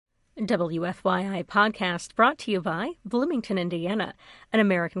WFYI podcast brought to you by Bloomington, Indiana, an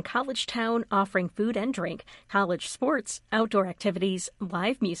American college town offering food and drink, college sports, outdoor activities,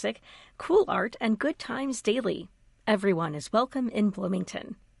 live music, cool art, and good times daily. Everyone is welcome in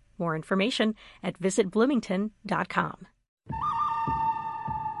Bloomington. More information at visitbloomington.com.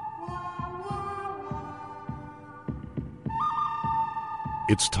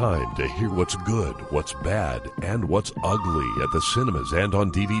 It's time to hear what's good, what's bad, and what's ugly at the cinemas and on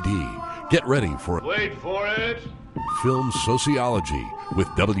DVD. Get ready for Wait for it! Film Sociology with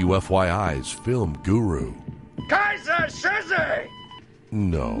WFYI's film guru. Kaiser Soze!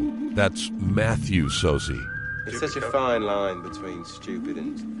 No, that's Matthew Sosi. It's such a fine line between stupid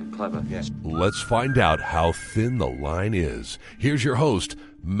and clever, yes. Let's find out how thin the line is. Here's your host,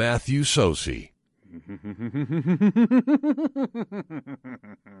 Matthew Sosi.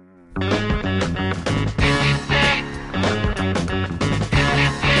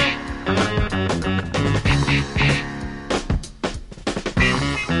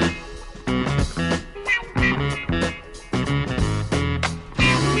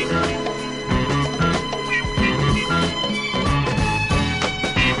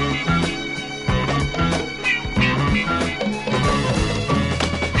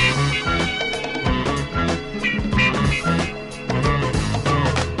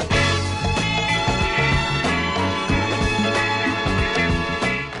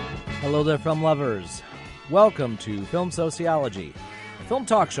 Hello there, film lovers. Welcome to Film Sociology, a film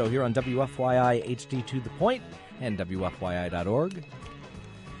talk show here on WFYI HD to the Point and WFYI.org. If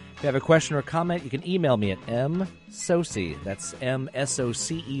you have a question or comment, you can email me at msocey, that's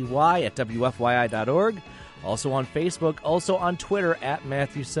MSOCEY at WFYI.org. Also on Facebook, also on Twitter at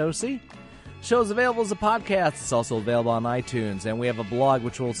Matthew Sosi. The show is available as a podcast. It's also available on iTunes, and we have a blog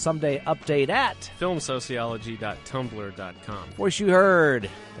which will someday update at filmsociology.tumblr.com. Voice you heard,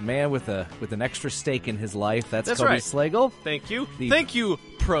 a man with an extra stake in his life. That's Kobe right. Slagle. Thank you. Thank you,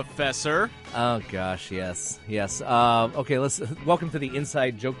 Professor. Oh, gosh, yes. Okay, welcome to the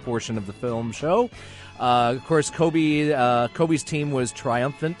inside joke portion of the film show. Of course, Kobe's team was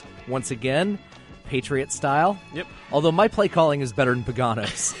triumphant once again, Patriot style. Yep. Although my play calling is better than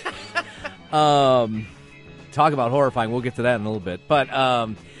Pagano's. Talk about horrifying. We'll get to that in a little bit. But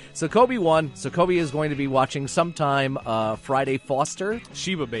so Kobe won. So Kobe is going to be watching sometime Friday Foster.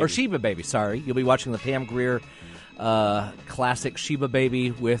 Sheba Baby. Or Sheba Baby, sorry. You'll be watching the Pam Grier classic Sheba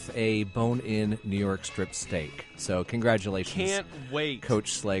Baby with a bone-in New York strip steak. So congratulations. Can't wait.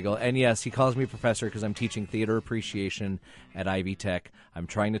 Coach Slagle. And yes, he calls me professor because I'm teaching theater appreciation at Ivy Tech. I'm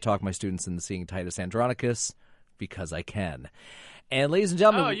trying to talk my students into seeing Titus Andronicus because I can. And ladies and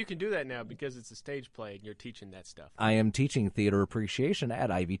gentlemen... Oh, you can do that now because it's a stage play and you're teaching that stuff. I am teaching theater appreciation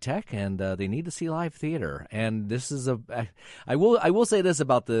at Ivy Tech, and they need to see live theater. And this is I will say this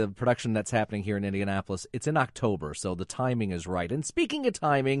about the production that's happening here in Indianapolis. It's in October, so the timing is right. And speaking of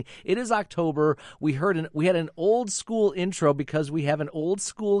timing, it is October. We had an old school intro because we have an old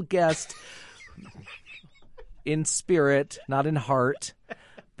school guest in spirit, not in heart.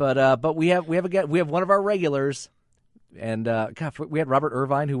 But we have one of our regulars. And we had Robert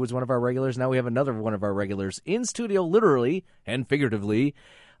Irvine, who was one of our regulars. Now we have another one of our regulars in studio, literally and figuratively.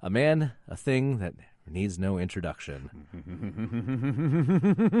 A man, a thing that needs no introduction.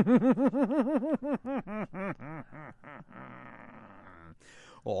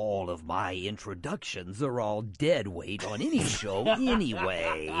 All of my introductions are all dead weight on any show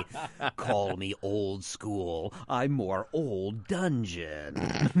anyway. Call me old school. I'm more old dungeon.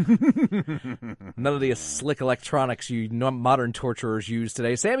 None of the slick electronics you modern torturers use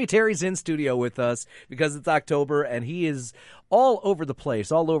today. Sammy Terry's in studio with us because it's October, and he is all over the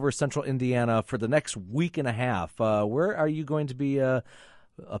place, all over central Indiana for the next week and a half. Where are you going to be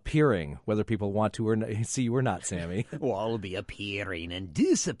appearing, whether people want to see you or not, Sammy? Well, I'll be appearing and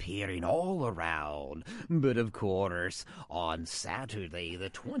disappearing all around. But of course, on Saturday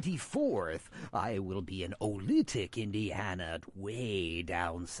the 24th, I will be in Oolitic, Indiana, way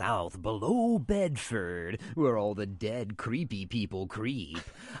down south below Bedford, where all the dead, creepy people creep.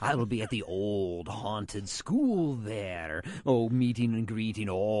 I'll be at the old haunted school there, meeting and greeting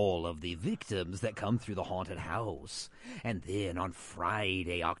all of the victims that come through the haunted house. And then on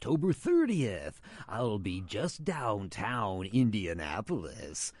Friday, October 30th, I'll be just downtown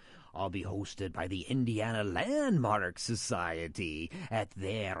Indianapolis. I'll be hosted by the Indiana Landmark Society at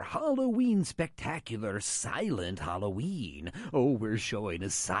their Halloween spectacular Silent Halloween. Oh, we're showing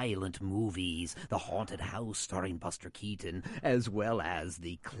silent movies, The Haunted House starring Buster Keaton, as well as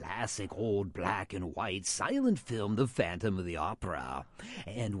the classic old black and white silent film The Phantom of the Opera.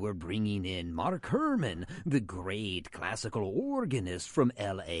 And we're bringing in Mark Herman, the great classical organist from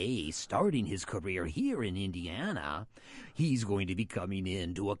L.A., starting his career here in Indiana. He's going to be coming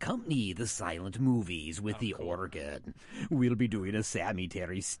in to accompany the silent movies with the organ. We'll be doing a Sammy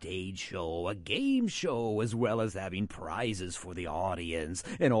Terry stage show, a game show, as well as having prizes for the audience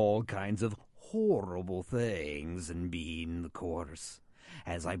and all kinds of horrible things. And being the course,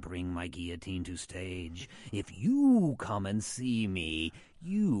 as I bring my guillotine to stage, if you come and see me,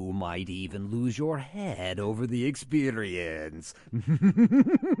 you might even lose your head over the experience.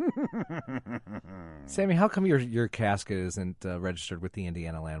 Sammy, how come your casket isn't registered with the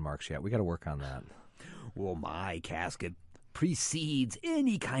Indiana Landmarks yet? We got to work on that. Well, my casket precedes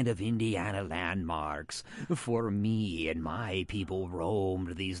any kind of Indiana landmarks. For me and my people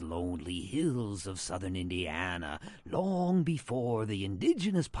roamed these lonely hills of southern Indiana long before the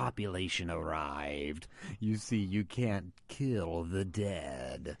indigenous population arrived. You see, you can't kill the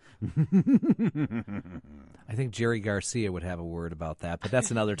dead. I think Jerry Garcia would have a word about that, but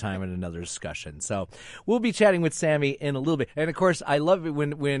that's another time and another discussion. So we'll be chatting with Sammy in a little bit. And, of course, I love it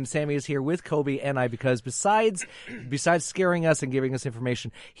when Sammy is here with Kobe and I, because besides scaring us and giving us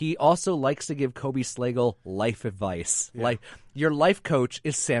information, he also likes to give Kobe Slagle life advice. Yeah. Your life coach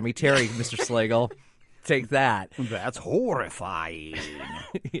is Sammy Terry, Mr. Slagle. Take that. That's horrifying.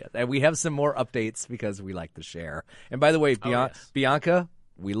 Yeah, and we have some more updates because we like to share. And by the way, Bianca,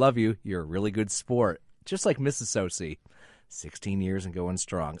 we love you. You're a really good sport. Just like Mrs. Sosi. 16 years and going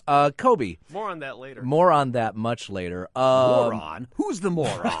strong. Kobe. More on that later. More on that much later. Moron? Who's the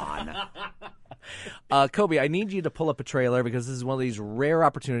moron? Kobe, I need you to pull up a trailer because this is one of these rare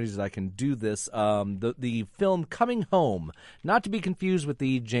opportunities that I can do this. The film Coming Home, not to be confused with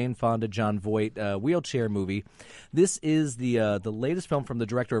the Jane Fonda, John Voight wheelchair movie. This is the latest film from the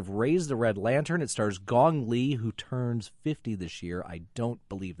director of Raise the Red Lantern. It stars Gong Li, who turns 50 this year. I don't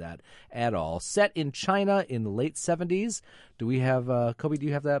believe that at all. Set in China in the late 70s. Do we have, Kobe, do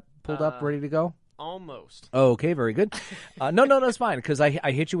you have that pulled up, ready to go? Almost. Oh, okay, very good. No, it's fine, because I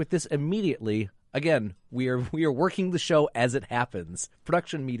hit you with this immediately. Again, we are working the show as it happens.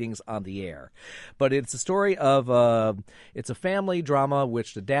 Production meetings on the air. But it's a story of, it's a family drama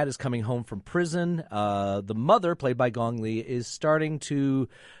which the dad is coming home from prison. The mother, played by Gong Li, is starting to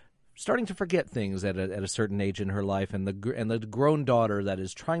forget things at a certain age in her life, and the grown daughter that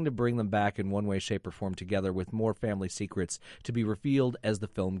is trying to bring them back in one way, shape, or form together with more family secrets to be revealed as the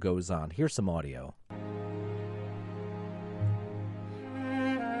film goes on. Here's some audio.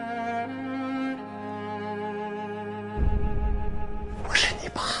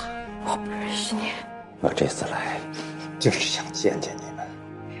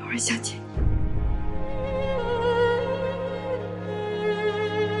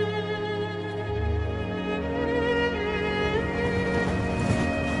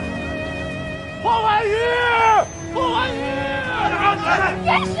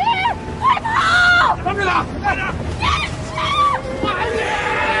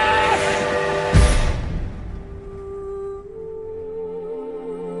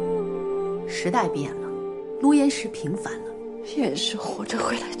时代变了，录音室平反了，也是活着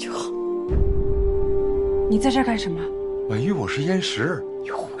回来就好。你在这儿干什么？婉玉，我是燕石。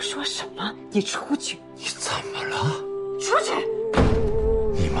你胡说什么？你出去！你怎么了？出去！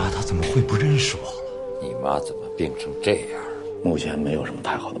你妈她怎么会不认识我了？你妈怎么病成这样？目前没有什么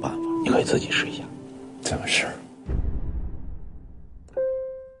太好的办法，你可以自己试一下。怎么试？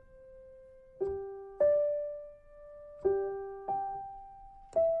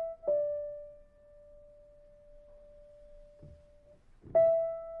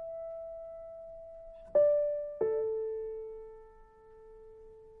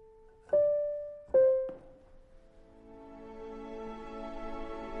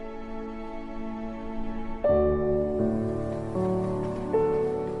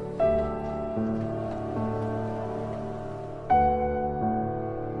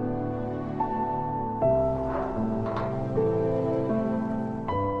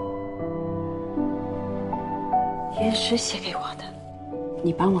燕石写给我的，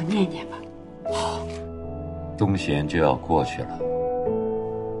你帮我念念吧。好。冬闲就要过去了，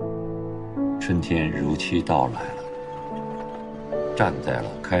春天如期到来了。站在了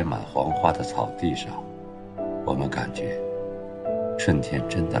开满黄花的草地上，我们感觉春天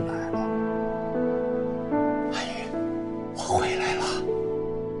真的来了。婉玉，我回来了。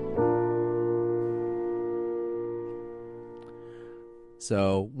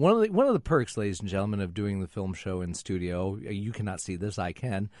So one of the perks, ladies and gentlemen, of doing the film show in studio, you cannot see this, I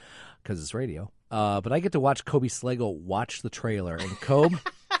can, because it's radio. But I get to watch Kobe Slagle watch the trailer, and Kobe.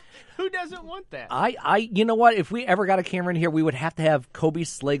 Who doesn't want that? You know what? If we ever got a camera in here, we would have to have Kobe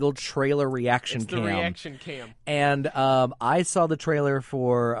Slagle trailer reaction cam. It's the reaction cam. And I saw the trailer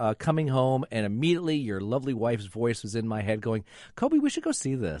for Coming Home, and immediately your lovely wife's voice was in my head going, Kobe, we should go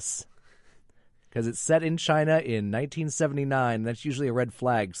see this. Because it's set in China in 1979. That's usually a red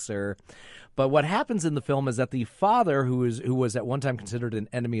flag, sir. But what happens in the film is that the father, who was at one time considered an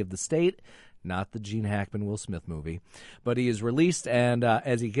enemy of the state, not the Gene Hackman Will Smith movie, but he is released, and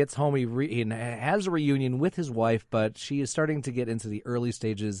as he gets home, he has a reunion with his wife, but she is starting to get into the early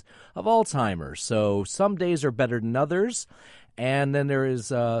stages of Alzheimer's. So some days are better than others, and then there is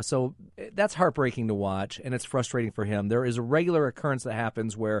so that's heartbreaking to watch, and it's frustrating for him. There is a regular occurrence that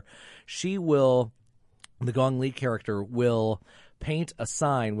happens where the Gong Li character will paint a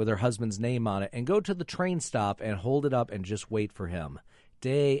sign with her husband's name on it and go to the train stop and hold it up and just wait for him.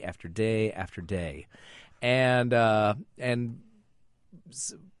 Day after day after day, and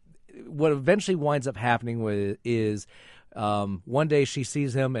what eventually winds up happening is one day she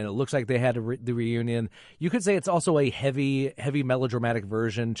sees him and it looks like they had the reunion. You could say it's also a heavy melodramatic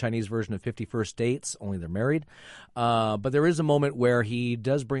Chinese version of 50 First Dates, only they're married. But there is a moment where he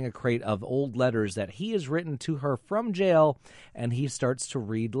does bring a crate of old letters that he has written to her from jail, and he starts to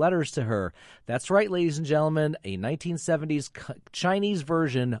read letters to her. That's right, ladies and gentlemen, a 1970s Chinese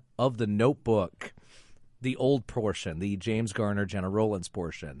version of The Notebook, the old portion, the James Garner, Jenna Rollins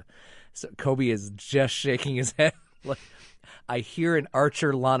portion. So Kobe is just shaking his head. Like, I hear an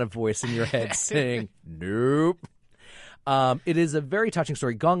Archer Lana voice in your head saying, nope. It is a very touching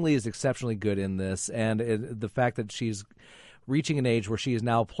story. Gong Li is exceptionally good in this, and the fact that she's reaching an age where she is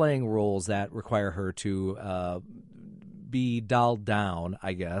now playing roles that require her to be dialed down,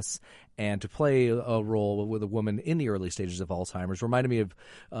 I guess, and to play a role with a woman in the early stages of Alzheimer's reminded me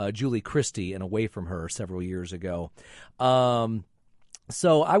of Julie Christie in Away From Her several years ago.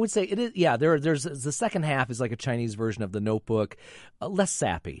 So I would say it is. Yeah, there's the second half is like a Chinese version of The Notebook, less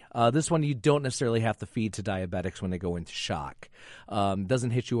sappy. This one you don't necessarily have to feed to diabetics when they go into shock.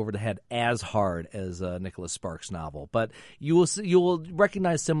 Doesn't hit you over the head as hard as a Nicholas Sparks novel, but you will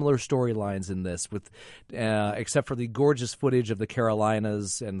recognize similar storylines in this. With except for the gorgeous footage of the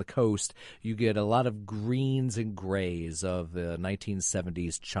Carolinas and the coast, you get a lot of greens and grays of the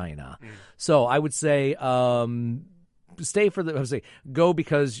 1970s China. So I would say. Go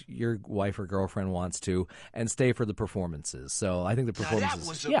because your wife or girlfriend wants to, and stay for the performances. So I think the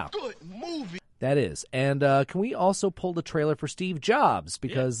performances. Now that was a good movie. That is. And can we also pull the trailer for Steve Jobs?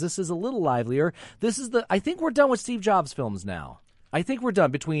 Because this is a little livelier. I think we're done with Steve Jobs films now. I think we're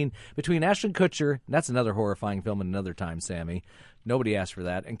done between Ashton Kutcher. And that's another horrifying film at another time, Sammy. Nobody asked for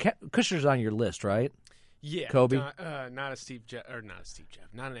that. And Kutcher's on your list, right? Yeah. Kobe? Not an Ashton Kutcher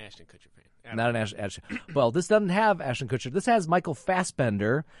fan. Not an Ashton. Well, this doesn't have Ashton Kutcher. This has Michael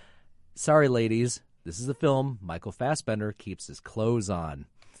Fassbender. Sorry, ladies. This is the film. Michael Fassbender keeps his clothes on.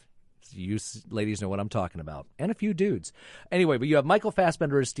 You ladies know what I'm talking about. And a few dudes. Anyway, but you have Michael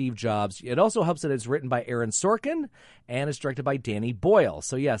Fassbender as Steve Jobs. It also helps that it's written by Aaron Sorkin and it's directed by Danny Boyle.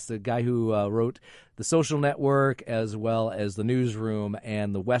 So, yes, the guy who wrote The Social Network as well as The Newsroom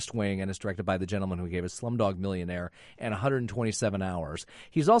and The West Wing, and it's directed by the gentleman who gave us Slumdog Millionaire and 127 Hours.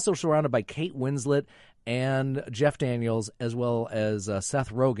 He's also surrounded by Kate Winslet and Jeff Daniels, as well as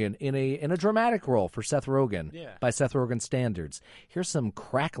Seth Rogen in a dramatic role for Seth Rogen by Seth Rogen standards. Here's some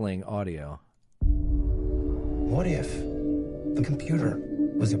crackling audio. What if the computer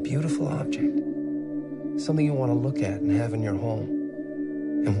was a beautiful object, something you want to look at and have in your home?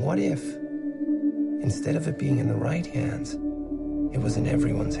 And what if, instead of it being in the right hands, it was in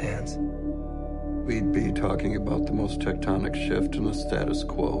everyone's hands? We'd be talking about the most tectonic shift in the status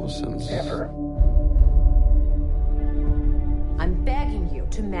quo since ever. I'm begging you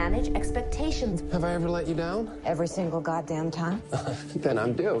to manage expectations. Have I ever let you down? Every single goddamn time. Then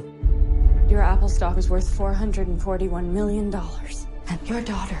I'm due. Your Apple stock is worth $441 million. And your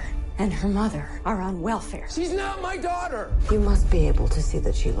daughter and her mother are on welfare. She's not my daughter! You must be able to see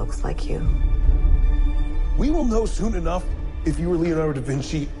that she looks like you. We will know soon enough if you were Leonardo da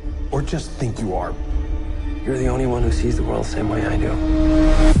Vinci or just think you are. You're the only one who sees the world the same way I do.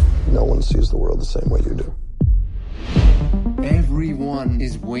 no one sees the world the same way you do. Everyone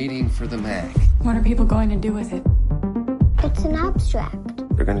is waiting for the Mac. What are people going to do with it? It's an abstract.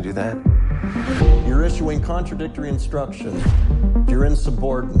 They're going to do that? You're issuing contradictory instructions. You're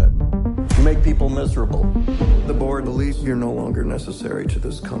insubordinate. You make people miserable. The board believes you're no longer necessary to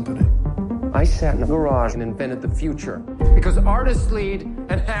this company. I sat in a garage and invented the future. Because artists lead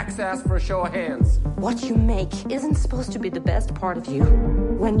and hacks ask for a show of hands. What you make isn't supposed to be the best part of you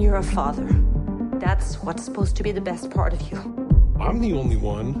when you're a father. That's what's supposed to be the best part of you. I'm the only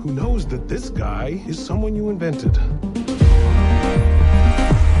one who knows that this guy is someone you invented.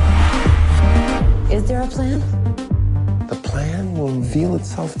 Is there a plan? The plan will reveal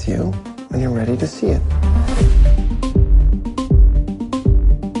itself to you when you're ready to see it.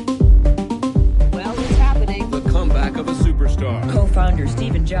 Well, it's happening. The comeback of a superstar. Co-founder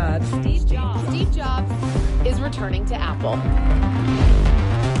Steve Jobs. Steve Jobs is returning to Apple.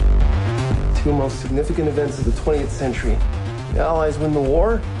 Two most significant events of the 20th century. The Allies win the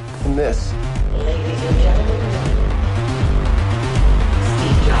war, and this. Ladies and gentlemen,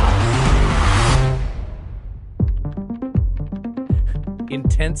 Steve Jobs.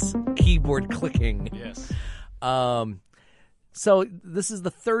 Intense keyboard clicking. Yes. So this is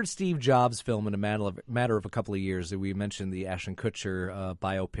the third Steve Jobs film in a matter of a couple of years. We mentioned the Ashton Kutcher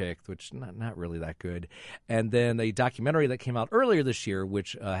biopic, which not really that good, and then a documentary that came out earlier this year,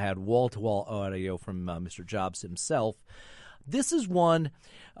 which had wall-to-wall audio from Mr. Jobs himself. This is one,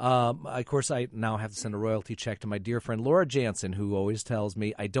 of course, I now have to send a royalty check to my dear friend Laura Jansen, who always tells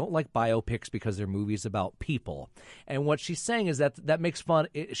me I don't like biopics because they're movies about people. And what she's saying is that makes fun.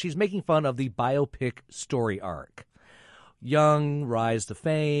 She's making fun of the biopic story arc. Young, rise to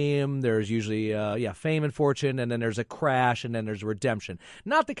fame, there's usually, fame and fortune, and then there's a crash, and then there's a redemption.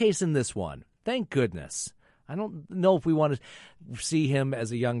 Not the case in this one. Thank goodness. I don't know if we want to see him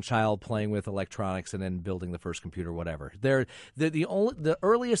as a young child playing with electronics and then building the first computer, whatever. The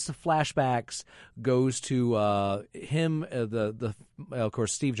earliest flashbacks goes to him, of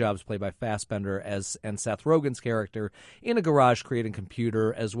course, Steve Jobs, played by Fassbender, and Seth Rogen's character in a garage creating a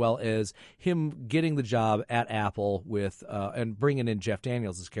computer, as well as him getting the job at Apple with and bringing in Jeff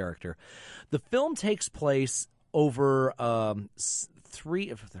Daniels' character. The film takes place over three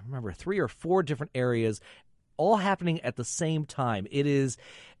or four different areas, all happening at the same time. It is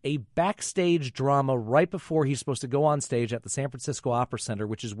a backstage drama right before he's supposed to go on stage at the San Francisco Opera Center,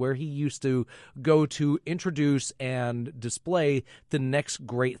 which is where he used to go to introduce and display the next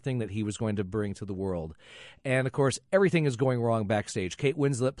great thing that he was going to bring to the world. And, of course, everything is going wrong backstage. Kate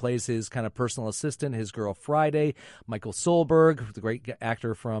Winslet plays his kind of personal assistant, his girl Friday. Michael Solberg, the great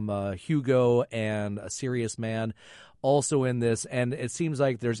actor from Hugo and A Serious Man, also in this, and it seems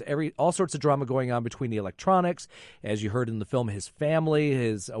like there's all sorts of drama going on between the electronics, as you heard in the film, his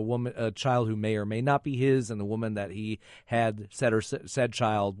family, a child who may or may not be his, and the woman that he had said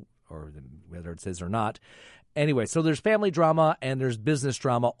child, or whether it's his or not. Anyway, so there's family drama and there's business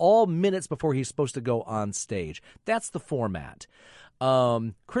drama, all minutes before he's supposed to go on stage. That's the format.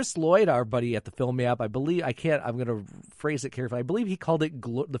 Chris Lloyd, our buddy at the Film App, I'm going to phrase it carefully. I believe he called it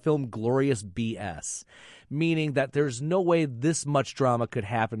the film Glorious BS, meaning that there's no way this much drama could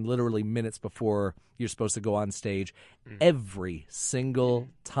happen literally minutes before you're supposed to go on stage every single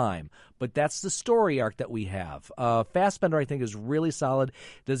time. But that's the story arc that we have. Fassbender, I think, is really solid.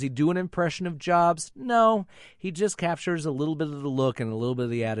 Does he do an impression of Jobs? No. He just captures a little bit of the look and a little bit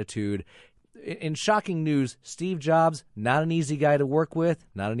of the attitude. In shocking news, Steve Jobs, not an easy guy to work with,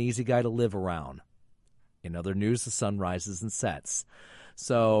 not an easy guy to live around. In other news, the sun rises and sets.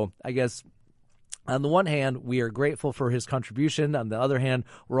 So I guess on the one hand, we are grateful for his contribution. On the other hand,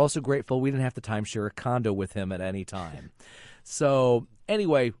 we're also grateful we didn't have to timeshare a condo with him at any time. So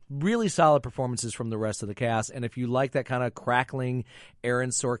anyway, really solid performances from the rest of the cast. And if you like that kind of crackling Aaron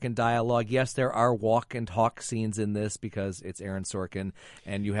Sorkin dialogue, yes, there are walk and talk scenes in this because it's Aaron Sorkin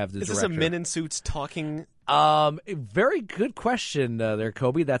and you have the director. Is this a men in suits talking? Very good question there,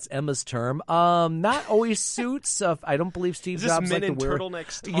 Kobe. That's Emma's term. Not always suits. I don't believe Steve Jobs men like to wear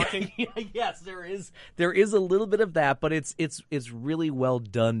turtlenecks talking. Yes, there is a little bit of that, but it's really well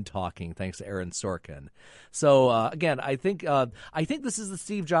done talking, thanks to Aaron Sorkin. So again, I think this is the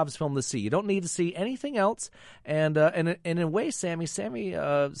Steve Jobs film to see. You don't need to see anything else, and in a way, Sammy,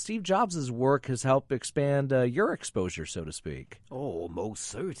 Steve Jobs' work has helped expand your exposure, so to speak. Oh, most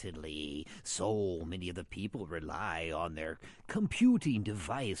certainly. So many of the people rely on their computing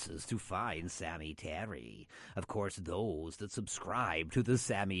devices to find Sammy Terry. Of course, those that subscribe to the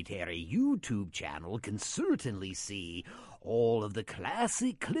Sammy Terry YouTube channel can certainly see all of the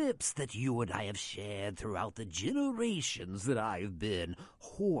classic clips that you and I have shared throughout the generations that I've been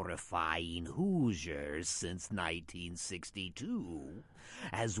horrifying Hoosiers since 1962.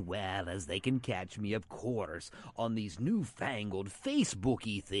 As well as they can catch me, of course, on these newfangled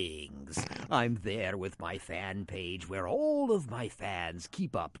Facebooky things. I'm there with my fan page where all of my fans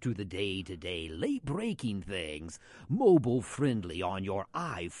keep up to the day-to-day late-breaking things, mobile-friendly on your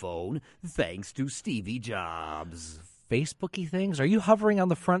iPhone, thanks to Stevie Jobs. Facebooky things? Are you hovering on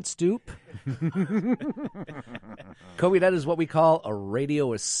the front stoop? Kobe, that is what we call a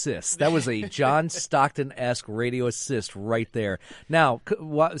radio assist. That was a John Stockton-esque radio assist right there. Now,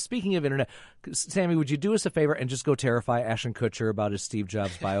 speaking of internet, Sammy, would you do us a favor and just go terrify Ashton Kutcher about his Steve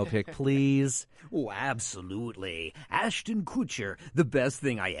Jobs biopic, please? Oh, absolutely. Ashton Kutcher, the best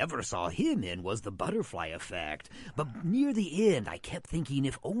thing I ever saw him in was The Butterfly Effect. But near the end, I kept thinking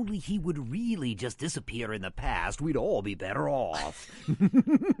if only he would really just disappear in the past, we'd all be better off.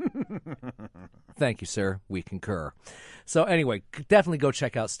 Thank you, sir. We concur. So anyway, definitely go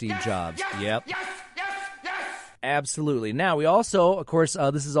check out Steve Jobs. Yep. Yes! Absolutely. Now, we also, of course,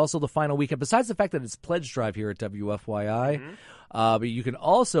 this is also the final weekend, besides the fact that it's Pledge Drive here at WFYI. Mm-hmm. But you can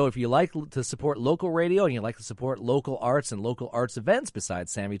also, if you like to support local radio and you like to support local arts and local arts events,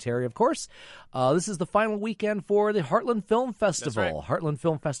 besides Sammy Terry, of course, this is the final weekend for the Heartland Film Festival. That's right.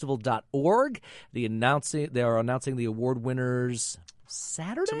 HeartlandFilmFestival.org. They are announcing the award winners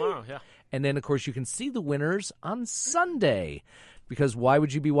Saturday? Tomorrow, yeah. And then, of course, you can see the winners on Sunday. Because why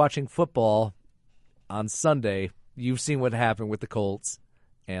would you be watching football on Sunday? You've seen what happened with the Colts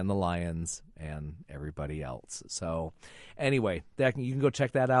and the Lions and everybody else. So anyway, you can go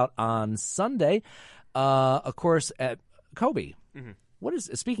check that out on Sunday. Of course, at Kobe. Mm-hmm. What is,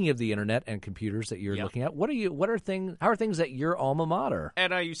 speaking of the internet and computers that you're looking at, how are things at your alma mater?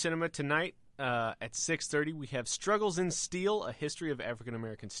 At IU Cinema tonight at 6:30, we have Struggles in Steel, a history of African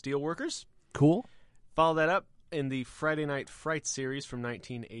American steelworkers. Cool. Follow that up in the Friday Night Fright series from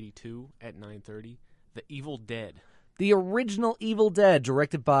 1982 at 9:30, The Evil Dead. The original Evil Dead,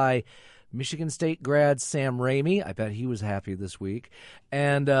 directed by Michigan State grad Sam Raimi. I bet he was happy this week.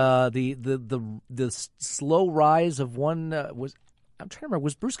 And the slow rise of one was, I'm trying to remember,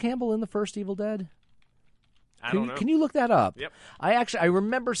 was Bruce Campbell in the first Evil Dead? I don't know. Can you look that up? Yep. I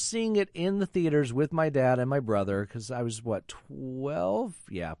remember seeing it in the theaters with my dad and my brother because I was 12?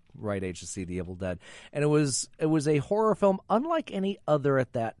 Yeah, right age to see The Evil Dead. And it was a horror film unlike any other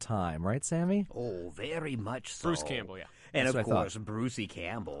at that time, right, Sammy? Oh, very much so. Bruce Campbell, yeah. And of course, Brucey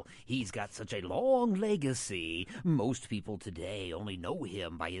Campbell, he's got such a long legacy. Most people today only know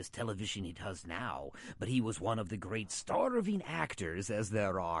him by his television he does now, but he was one of the great starving actors, as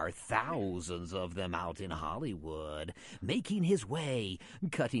there are thousands of them out in Hollywood, making his way,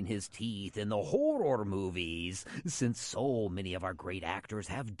 cutting his teeth in the horror movies, since so many of our great actors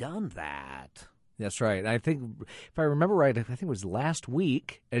have done that. That's right. I think, if I remember right, I think it was last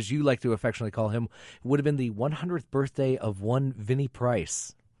week, as you like to affectionately call him, would have been the 100th birthday of one Vinnie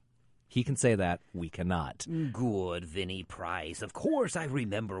Price. He can say that. We cannot. Good Vinnie Price. Of course I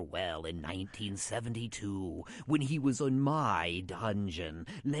remember well in 1972 when he was in my dungeon,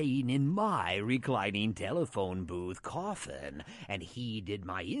 laying in my reclining telephone booth coffin, and he did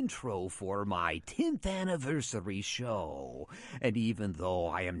my intro for my 10th anniversary show. And even though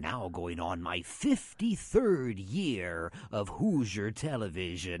I am now going on my 53rd year of Hoosier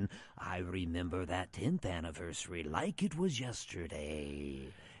television, I remember that 10th anniversary like it was yesterday.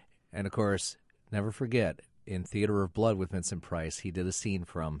 And, of course, never forget, in Theater of Blood with Vincent Price, he did a scene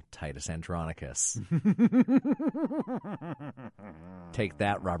from Titus Andronicus. Take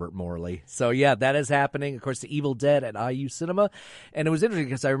that, Robert Morley. So, yeah, that is happening. Of course, The Evil Dead at IU Cinema. And it was interesting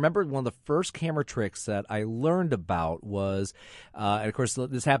because I remember one of the first camera tricks that I learned about was, and of course,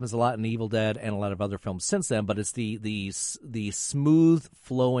 this happens a lot in Evil Dead and a lot of other films since then, but it's the smooth,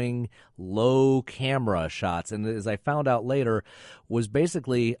 flowing, low camera shots. And as I found out later, was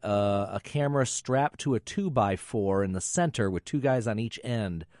basically a camera strapped to a 2x4 in the center with two guys on each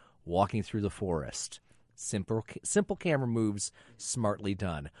end walking through the forest. Simple camera moves, smartly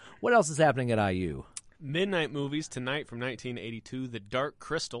done. What else is happening at IU? Midnight movies tonight from 1982, The Dark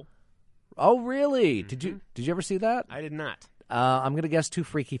Crystal. Oh, really? Mm-hmm. Did you ever see that? I did not. I'm going to guess too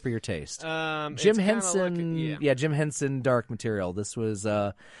freaky for your taste. Jim Henson, Jim Henson, Dark Material. This was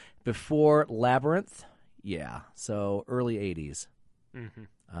before Labyrinth. Yeah, so early 80s. Mm-hmm.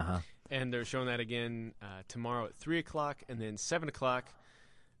 Uh-huh. And they're showing that again tomorrow at 3 o'clock, and then 7 o'clock,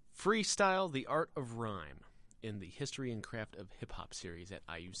 Freestyle, The Art of Rhyme, in the History and Craft of Hip-Hop series at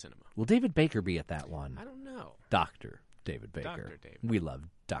IU Cinema. Will David Baker be at that one? I don't know. Dr. David Baker. Dr. David. We love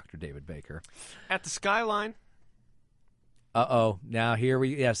Dr. David Baker. At the Skyline, Now here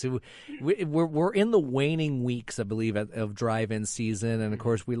we're in the waning weeks, I believe, of drive-in season, and of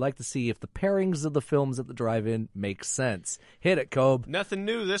course we like to see if the pairings of the films at the drive-in make sense. Hit it, Cobe. Nothing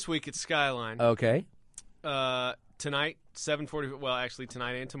new this week at Skyline. Okay. Tonight, 7:40. Well, actually,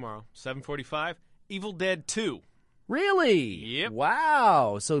 tonight and tomorrow, 7:45. Evil Dead 2. Really? Yep.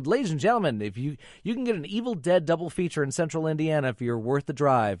 Wow. So, ladies and gentlemen, if you can get an Evil Dead double feature in Central Indiana if you're worth the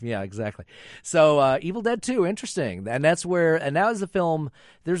drive. Yeah, exactly. So, Evil Dead 2, interesting. And that is the film,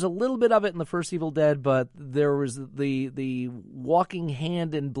 there's a little bit of it in the first Evil Dead, but there was the walking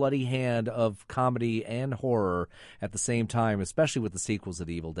hand in bloody hand of comedy and horror at the same time, especially with the sequels of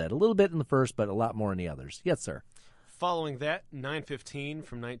Evil Dead. A little bit in the first, but a lot more in the others. Yes, sir. Following that, 9:15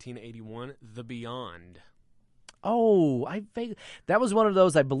 from 1981, The Beyond. Oh, that was one of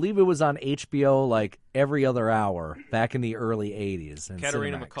those. I believe it was on HBO like every other hour back in the early 80s.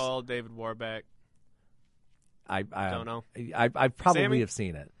 Katarina McCall, David Warbeck. I don't know. I probably Sammy? have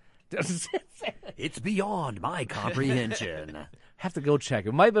seen it. It's beyond my comprehension. Have to go check.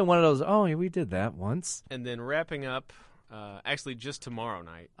 It might have been one of those, we did that once. And then wrapping up, actually just tomorrow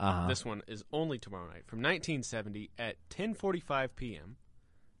night. This one is only tomorrow night. From 1970 at 10:45 p.m.,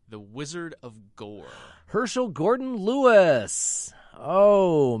 The Wizard of Gore. Herschel Gordon Lewis.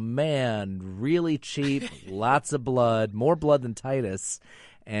 Oh, man. Really cheap. Lots of blood. More blood than Titus.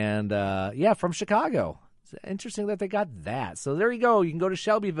 And, from Chicago. It's interesting that they got that. So there you go. You can go to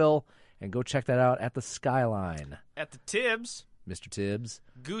Shelbyville and go check that out at the Skyline. At the Tibbs. Mr. Tibbs.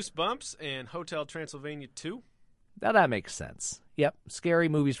 Goosebumps and Hotel Transylvania 2. Now that makes sense. Yep. Scary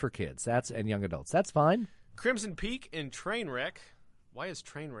movies for kids. And young adults. That's fine. Crimson Peak and Trainwreck. Why is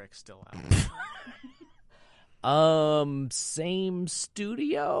Trainwreck still out? Same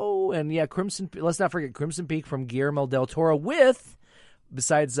studio, and let's not forget Crimson Peak from Guillermo del Toro with,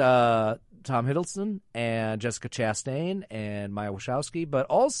 besides Tom Hiddleston and Jessica Chastain and Maya Wachowski, but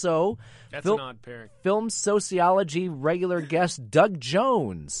also an odd pairing. Film sociology regular guest Doug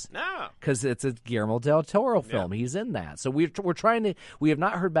Jones. No, because it's a Guillermo del Toro film. Yeah. He's in that, so we're trying to. We have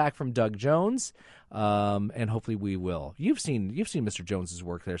not heard back from Doug Jones. And hopefully we will. You've seen Mr. Jones's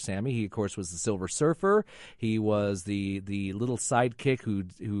work there, Sammy. He, of course, was the Silver Surfer. He was the little sidekick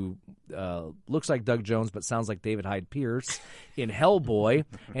who looks like Doug Jones but sounds like David Hyde Pierce in Hellboy.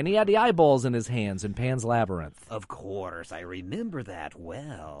 And he had the eyeballs in his hands in Pan's Labyrinth. Of course, I remember that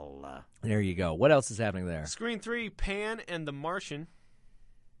well. There you go. What else is happening there? Screen 3, Pan and the Martian.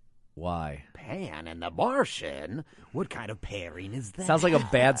 Why? Pan and the Martian? What kind of pairing is that? Sounds like a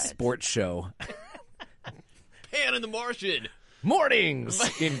bad sports show. Pan and the Martian.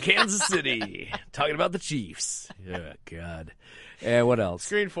 Mornings in Kansas City. Talking about the Chiefs. Oh, God. And what else?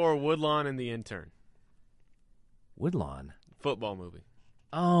 Screen 4, Woodlawn and the Intern. Woodlawn? Football movie.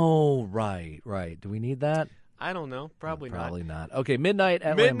 Oh, right. Do we need that? I don't know. Probably not. Okay, Midnight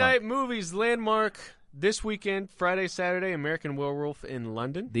at Midnight Movies, Landmark. This weekend, Friday, Saturday, American Werewolf in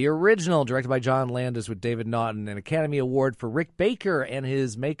London. The original, directed by John Landis with David Naughton, an Academy Award for Rick Baker and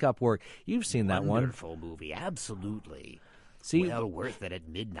his makeup work. You've seen that one. Wonderful movie, absolutely. Well worth it at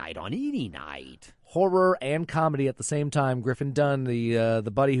midnight on any night. Horror and comedy at the same time. Griffin Dunn,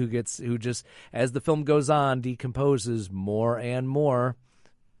 the buddy who just, as the film goes on, decomposes more and more.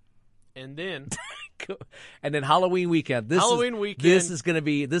 And then... Halloween weekend. This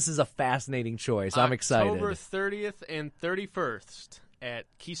is a fascinating choice. I'm excited. October 30th and 31st at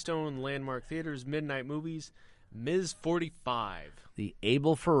Keystone Landmark Theaters, Midnight Movies, Ms. 45. The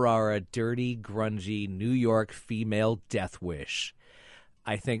Abel Ferrara, dirty, grungy New York female death wish.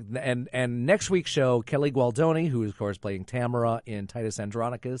 I think, and next week's show, Kelly Gualdoni, who is, of course, playing Tamara in Titus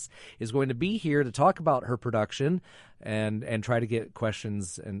Andronicus, is going to be here to talk about her production and try to get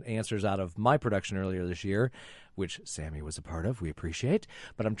questions and answers out of my production earlier this year, which Sammy was a part of. We appreciate.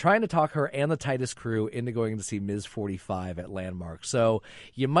 But I'm trying to talk her and the Titus crew into going to see Ms. 45 at Landmark. So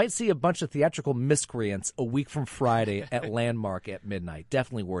you might see a bunch of theatrical miscreants a week from Friday at Landmark at midnight.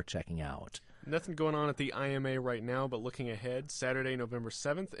 Definitely worth checking out. Nothing going on at the IMA right now, but looking ahead, Saturday, November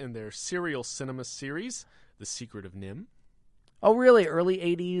 7th, in their Serial Cinema series, The Secret of Nim. Oh, really? Early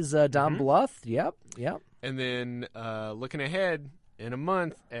 80s Don Bluth? Yep. And then looking ahead, in a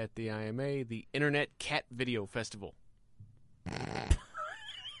month at the IMA, the Internet Cat Video Festival.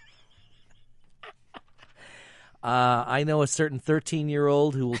 I know a certain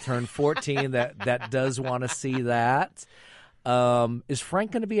 13-year-old who will turn 14 that does want to see that. Is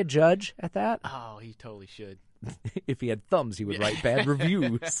Frank going to be a judge at that? Oh, he totally should. If he had thumbs, he would write bad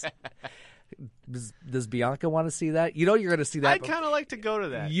reviews. Does Bianca want to see that? You know you're going to see that. I'd kind of like to go to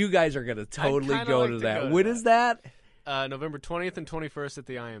that. You guys are going to totally go to that. When is that? November 20th and 21st at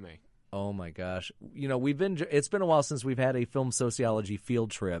the IMA. Oh my gosh. It's been a while since we've had a film sociology field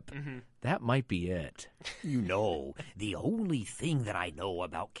trip. Mm-hmm. That might be it. The only thing that I know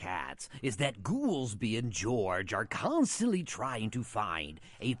about cats is that Goolsby and George are constantly trying to find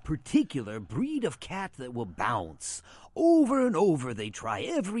a particular breed of cat that will bounce. Over and over they try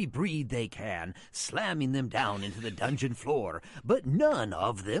every breed they can, slamming them down into the dungeon floor, but none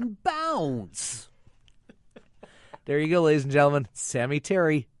of them bounce. There you go, ladies and gentlemen. Sammy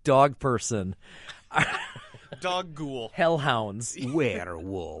Terry, dog person. Dog ghoul. Hellhounds.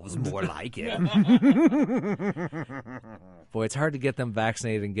 Werewolves, more like it. Boy, it's hard to get them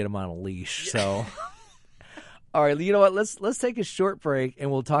vaccinated and get them on a leash, so... All right, you know what? Let's take a short break, and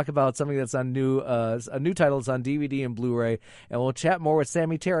we'll talk about something that's on a new title that's on DVD and Blu-ray, and we'll chat more with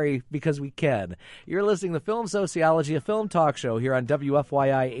Sammy Terry because we can. You're listening to Film Sociology, a film talk show here on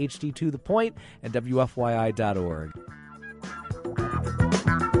WFYI HD to the Point and WFYI.org.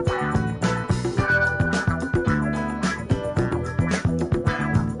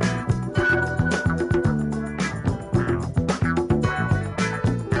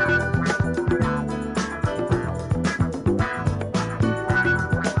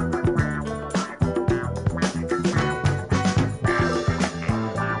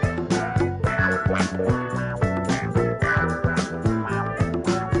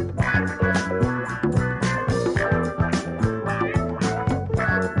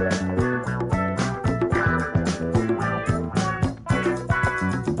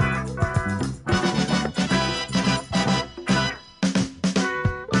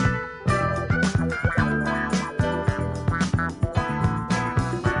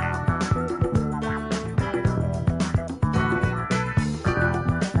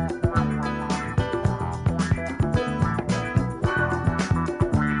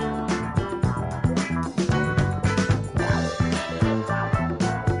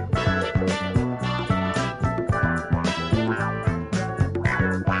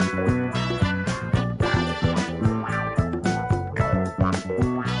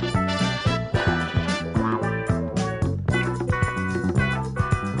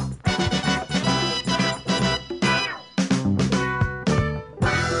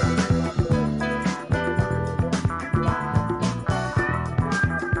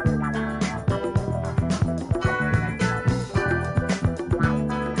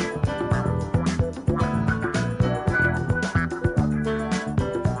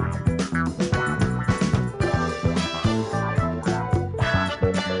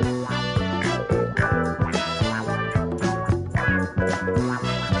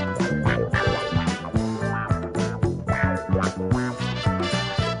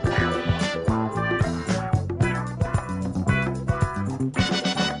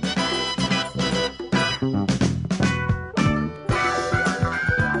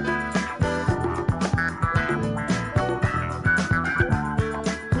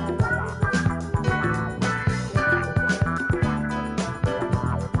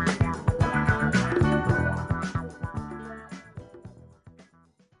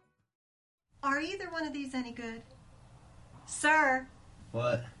 Any good? Sir?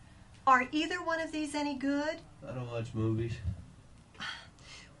 What? Are either one of these any good? I don't watch movies.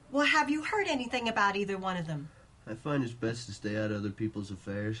 Well, have you heard anything about either one of them? I find it's best to stay out of other people's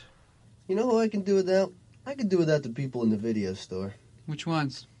affairs. You know who I can do without? I can do without the people in the video store. Which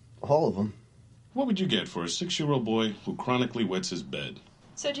ones? All of them. What would you get for a 6-year-old boy who chronically wets his bed?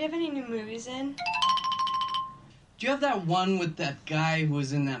 So do you have any new movies in? Do you have that one with that guy who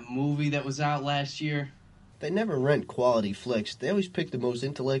was in that movie that was out last year? They never rent quality flicks. They always pick the most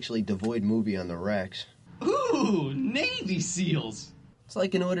intellectually devoid movie on the racks. Ooh, Navy SEALs. It's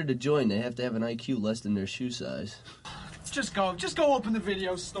like in order to join, they have to have an IQ less than their shoe size. Just go open the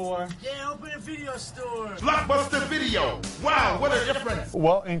video store. Yeah, open a video store. Blockbuster Video. Wow, what a difference.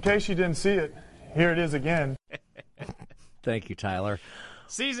 Well, in case you didn't see it, here it is again. Thank you, Tyler.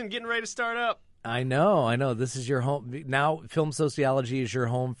 Season getting ready to start up. I know. This is your home. Now, Film Sociology is your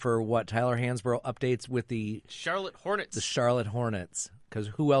home for what? Tyler Hansborough updates with the Charlotte Hornets. The Charlotte Hornets. Because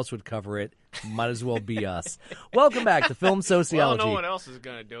who else would cover it? Might as well be us. Welcome back to Film Sociology. Well, no one else is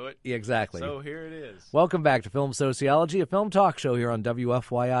going to do it. Exactly. So here it is. Welcome back to Film Sociology, a film talk show here on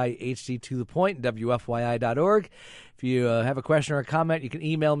WFYI HD to the Point, WFYI.org. If you have a question or a comment, you can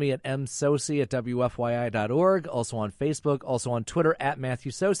email me at msoci@wfyi.org. Also on Facebook, also on Twitter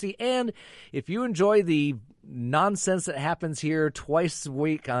 @MatthewSoci. And if you enjoy the nonsense that happens here twice a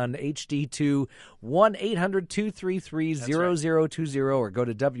week on HD2, 1-800-233-0020, or go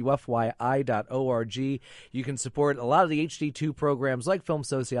to WFYI.org. You can support a lot of the HD2 programs like Film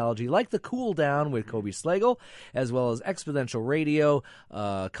Sociology, like The Cool Down with Kobe Slagle, as well as Exponential Radio,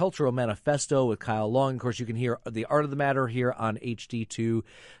 Cultural Manifesto with Kyle Long. Of course, you can hear The Art of the Matter here on HD2.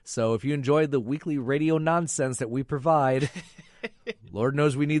 So if you enjoyed the weekly radio nonsense that we provide... Lord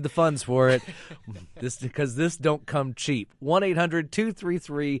knows we need the funds for it. Because this don't come cheap.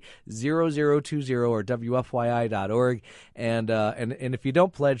 1-800-233-0020 or WFYI.org. And if you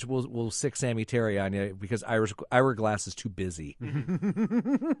don't pledge, we'll sick Sammy Terry on you because Ira Glass is too busy.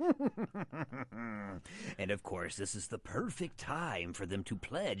 And of course, this is the perfect time for them to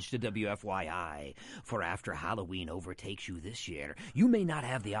pledge to WFYI. For after Halloween overtakes you this year, you may not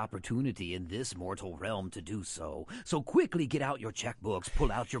have the opportunity in this mortal realm to do so. So quickly get out your checkbooks, pull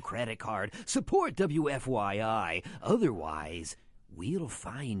out your credit card, support WFYI. Otherwise, we'll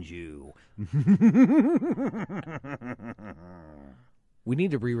find you. We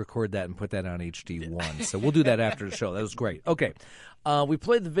need to re-record that and put that on HD1. So we'll do that after the show. That was great. Okay. We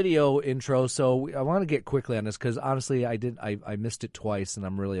played the video intro, so I want to get quickly on this because honestly, I missed it twice, and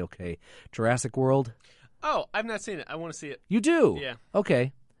I'm really okay. Jurassic World. Oh, I've not seen it. I want to see it. You do? Yeah.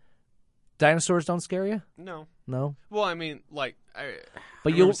 Okay. Dinosaurs don't scare you? No. No? Well, I mean, like, I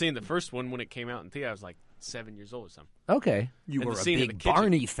But remember seeing the first one when it came out in theater. I was like 7 years old or something. Okay. You And were the a scene in big the kitchen.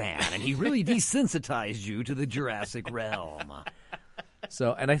 Barney fan, and he really desensitized you to the Jurassic realm.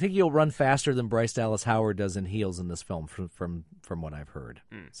 So, and I think you'll run faster than Bryce Dallas Howard does in heels in this film, from what I've heard.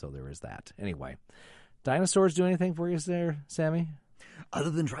 So there is that. Anyway, dinosaurs do anything for you there, Sammy?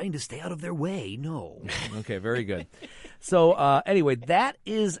 Other than trying to stay out of their way, no. Okay, very good. So anyway, that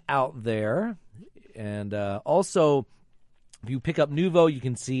is out there. And also, if you pick up Nuvo, you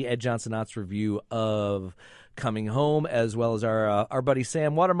can see Ed Johnsonot's review of Coming Home, as well as our buddy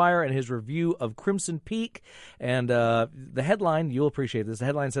Sam Watermeyer and his review of Crimson Peak. And the headline, you'll appreciate this, the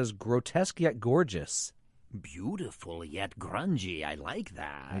headline says, grotesque yet gorgeous. Beautiful yet grungy. I like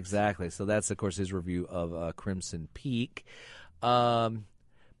that. Exactly. So that's, of course, his review of Crimson Peak.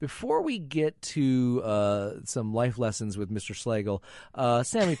 Before we get to some life lessons with Mr. Slagle,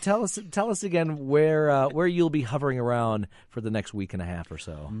 Sammy, tell us again where you'll be hovering around for the next week and a half or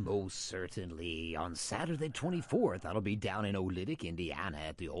so. Most certainly. On Saturday 24th, I'll be down in Olytic, Indiana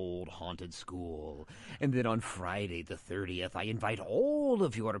at the old haunted school. And then on Friday the 30th, I invite all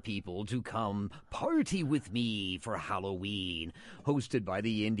of your people to come party with me for Halloween, hosted by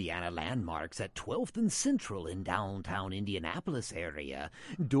the Indiana Landmarks at 12th and Central in downtown Indianapolis area.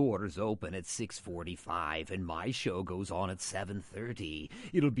 Doors open at 6:45, and my show goes on at 7:30.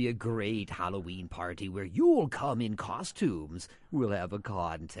 It'll be a great Halloween party where you'll come in costumes. We'll have a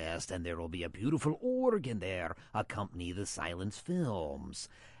contest, and there will be a beautiful organ there accompany the silent films.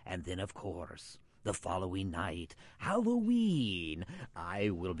 And then, of course, the following night, Halloween, I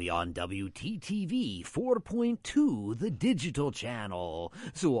will be on WTTV 4.2, the digital channel.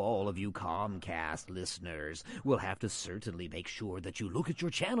 So all of you Comcast listeners will have to certainly make sure that you look at your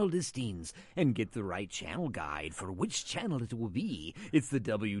channel listings and get the right channel guide for which channel it will be. It's the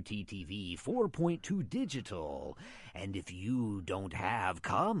WTTV 4.2 digital. And if you don't have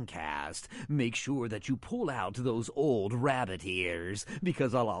Comcast, make sure that you pull out those old rabbit ears,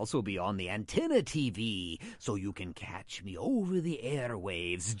 because I'll also be on the Antenna TV, so you can catch me over the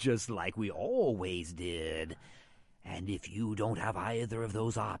airwaves just like we always did. And if you don't have either of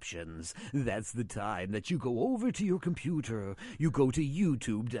those options, that's the time that you go over to your computer. You go to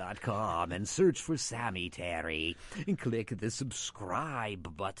YouTube.com and search for Sammy Terry and click the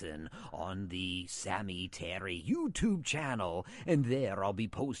subscribe button on the Sammy Terry YouTube channel. And there I'll be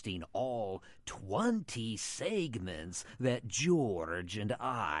posting all 20 segments that George and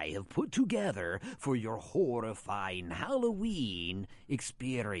I have put together for your horrifying Halloween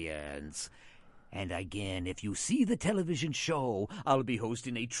experience. And again, if you see the television show, I'll be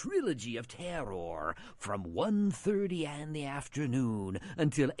hosting a trilogy of terror from 1:30 in the afternoon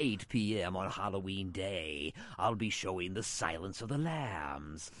until 8 p.m. on Halloween Day. I'll be showing The Silence of the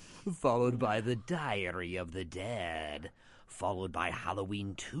Lambs, followed by The Diary of the Dead, followed by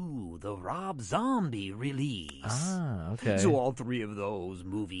Halloween 2, the Rob Zombie release. Ah, okay. So all three of those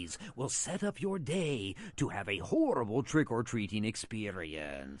movies will set up your day to have a horrible trick-or-treating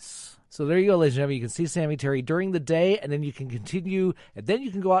experience. So there you go, ladies and gentlemen. You can see Sammy Terry during the day, and then you can continue, and then you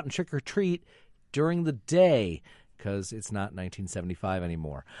can go out and trick-or-treat during the day. because it's not 1975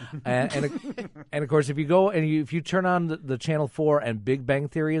 anymore. and of course, if you go and if you turn on the Channel 4 and Big Bang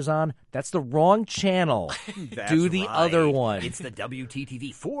Theory is on, that's the wrong channel. Do the other one. It's the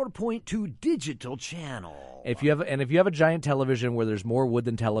WTTV 4.2 digital channel. If you have a giant television where there's more wood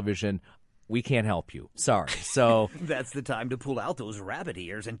than television, we can't help you. Sorry. So that's the time to pull out those rabbit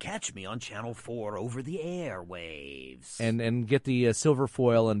ears and catch me on Channel 4 over the airwaves. And get the silver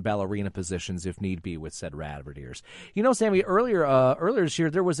foil and ballerina positions if need be with said rabbit ears. You know, Sammy, earlier this year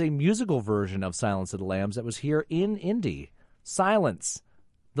there was a musical version of Silence of the Lambs that was here in Indy. Silence.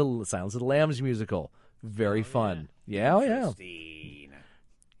 The Silence of the Lambs musical. Very fun. Yeah.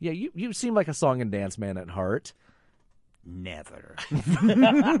 Yeah, you seem like a song and dance man at heart. Never.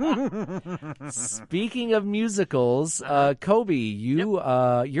 Speaking of musicals, Kobe,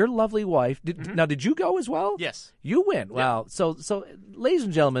 your lovely wife. Now, did you go as well? Yes. You went. Wow. So, ladies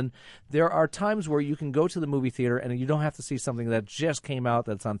and gentlemen, there are times where you can go to the movie theater and you don't have to see something that just came out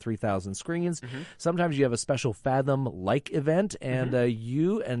that's on 3,000 screens. Sometimes you have a special Fathom-like event, and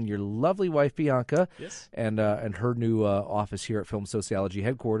you and your lovely wife, Bianca, and her new office here at Film Sociology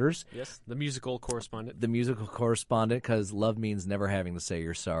headquarters. Yes, the musical correspondent. Because love means never having to say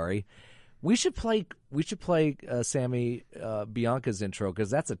you're sorry. We should play Sammy Bianca's intro, because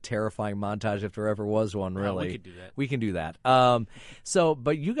that's a terrifying montage if there ever was one. Really, we could do that. We can do that.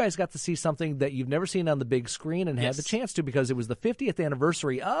 But you guys got to see something that you've never seen on the big screen and had the chance to, because it was the 50th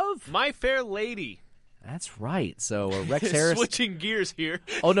anniversary of My Fair Lady. That's right. So Rex Harris. Switching gears here.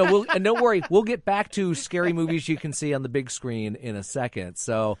 Oh no, don't worry. We'll get back to scary movies you can see on the big screen in a second.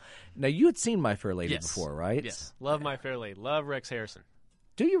 So now you had seen My Fair Lady before, right? Yes. Love My Fair Lady. Love Rex Harrison.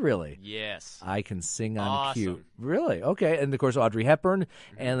 Do you really? Yes. I can sing on Awesome. cue. Really? Okay. And of course Audrey Hepburn,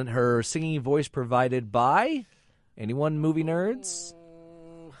 and her singing voice provided by anyone movie nerds?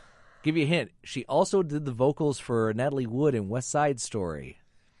 Give you a hint. She also did the vocals for Natalie Wood in West Side Story.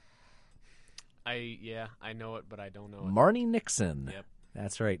 I know it, but I don't know it. Marnie Nixon. Yep.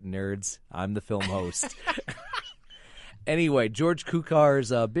 That's right, nerds. I'm the film host. Anyway, George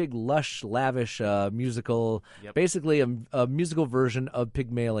Cukar's big, lush, lavish musical, basically a musical version of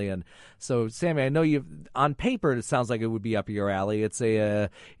Pygmalion. So, Sammy, I know on paper it sounds like it would be up your alley. It's a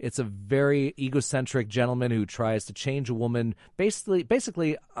very egocentric gentleman who tries to change a woman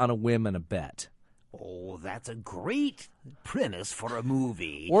basically on a whim and a bet. Oh, that's a great premise for a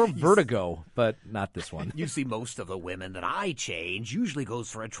movie. Or Vertigo, but not this one. You see, most of the women that I change usually goes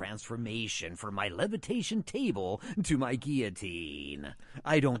for a transformation from my levitation table to my guillotine.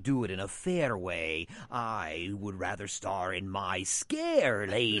 I don't do it in a fair way. I would rather star in My Scare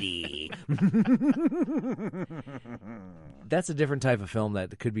Lady. That's a different type of film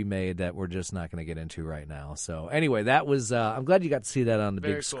that could be made that we're just not going to get into right now. So anyway, that was I'm glad you got to see that on the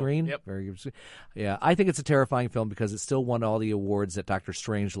big screen. Yep. Very good. Yeah, I think it's a terrifying film because it still won all the awards that Dr.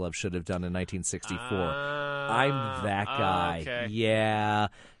 Strangelove should have done in 1964. I'm that guy. Okay. Yeah.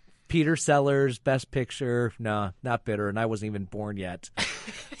 Peter Sellers, Best Picture. No, not bitter, and I wasn't even born yet.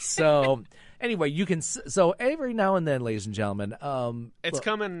 So anyway, you can. So every now and then, ladies and gentlemen, it's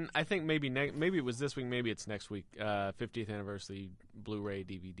coming. I think maybe it was this week. Maybe it's next week. 50th anniversary Blu-ray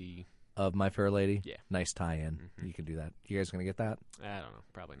DVD of My Fair Lady. Yeah, nice tie-in. Mm-hmm. You can do that. You guys gonna get that? I don't know.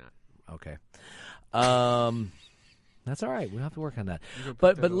 Probably not. Okay. That's all right. We'll have to work on that.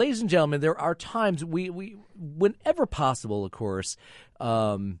 But ladies and gentlemen, there are times we whenever possible, of course,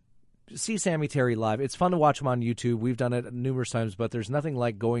 see Sammy Terry live. It's fun to watch him on YouTube. We've done it numerous times, but there's nothing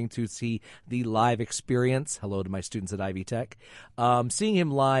like going to see the live experience. Hello to my students at Ivy Tech. Seeing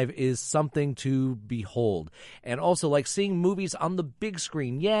him live is something to behold. And also, like seeing movies on the big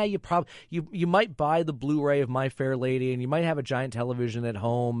screen. Yeah, you might buy the Blu-ray of My Fair Lady, and you might have a giant television at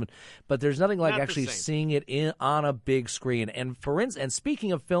home, but there's nothing like actually seeing it on a big screen. And and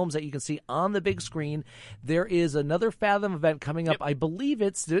speaking of films that you can see on the big screen, there is another Fathom event coming up. I believe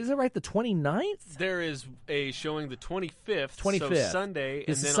is it right? The 29th? There is a showing the 25th. 25th. So Sunday,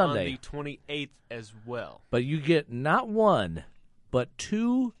 and then Sunday. On the 28th as well. But you get not one, but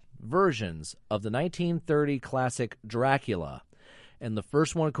two versions of the 1930 classic Dracula. And the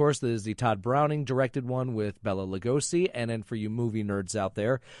first one, of course, is the Todd Browning directed one with Bela Lugosi. And then for you movie nerds out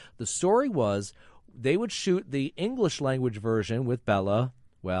there, the story was they would shoot the English language version with Bela.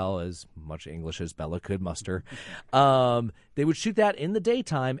 Well, as much English as Bella could muster. They would shoot that in the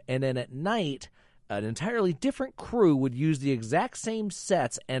daytime, and then at night, an entirely different crew would use the exact same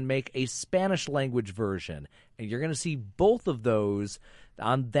sets and make a Spanish-language version. And you're going to see both of those.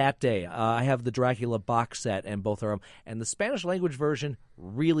 On that day, I have the Dracula box set, and both are and the Spanish language version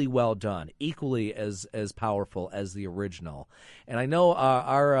really well done, equally as powerful as the original. And I know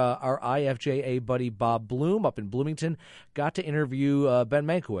our IFJA buddy Bob Bloom up in Bloomington got to interview Ben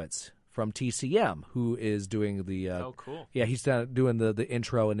Mankiewicz from TCM, who is doing the oh, cool. Yeah, he's doing the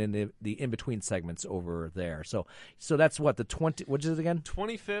intro and then the in between segments over there. So that's what the 20. What is it again?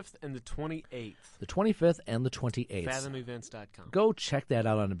 25th and the 28th. The 25th and the 28th. FathomEvents.com. Go check that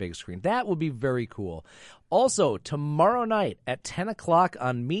out on a big screen. That would be very cool. Also, tomorrow night at 10 o'clock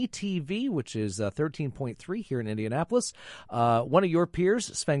on MeTV, which is 13.3 here in Indianapolis, one of your peers,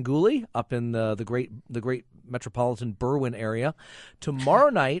 Svengoolie, up in the great metropolitan Berwyn area. Tomorrow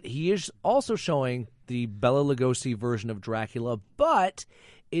night, he is also showing the Bela Lugosi version of Dracula, but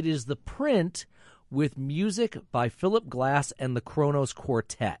it is the print with music by Philip Glass and the Kronos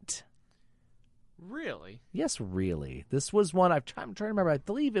Quartet. Really? Yes, really. This was one, I'm trying to remember, I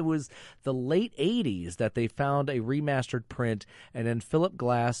believe it was the late 80s that they found a remastered print, and then Philip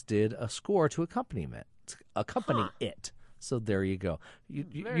Glass did a score to accompany it. So there you go.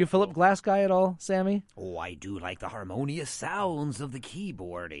 You Philip Glass guy at all, Sammy? Oh, I do like the harmonious sounds of the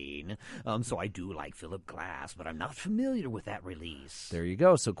keyboarding. So I do like Philip Glass, but I'm not familiar with that release. There you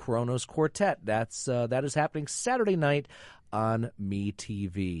go. So Kronos Quartet, that is happening Saturday night on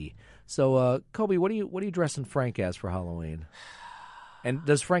MeTV. So Kobe, what are you dressing Frank as for Halloween? And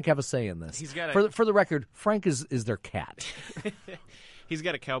does Frank have a say in this? He's got for the record, Frank is their cat. He's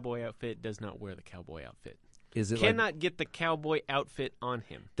got a cowboy outfit. Does not wear the cowboy outfit. Is it cannot get the cowboy outfit on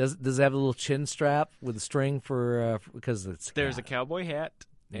him? Does it have a little chin strap with a string for because it's there's a cowboy hat,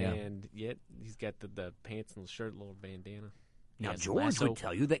 and yet he's got the pants and the shirt, little bandana. Now George would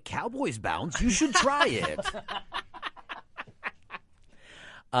tell you that cowboys bounce. You should try it.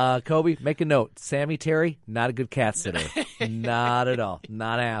 Kobe, make a note. Sammy Terry, not a good cat sitter. Not at all.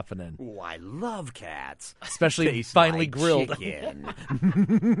 Not happening. Oh, I love cats. Especially Tastes finely like grilled. Chicken.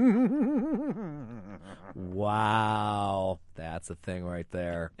 Wow. That's a thing right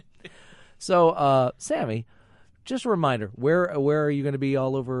there. So, Sammy, just a reminder, where are you going to be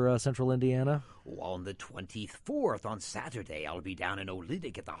all over central Indiana? On the 24th, on Saturday, I'll be down in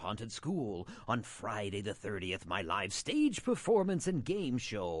Olytic at the Haunted School. On Friday the 30th, my live stage performance and game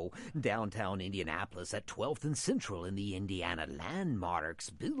show. Downtown Indianapolis at 12th and Central in the Indiana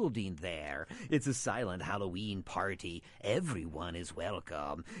Landmarks building there. It's a silent Halloween party. Everyone is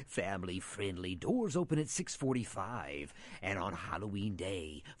welcome. Family-friendly. Doors open at 6:45. And on Halloween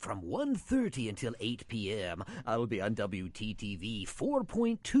Day, from 1:30 until 8 p.m., I'll be on WTTV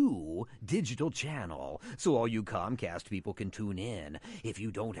 4.2 digital channel, so all you Comcast people can tune in. If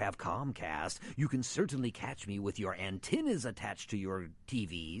you don't have Comcast, you can certainly catch me with your antennas attached to your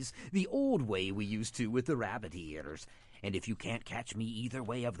TVs, the old way we used to with the rabbit ears. And if you can't catch me either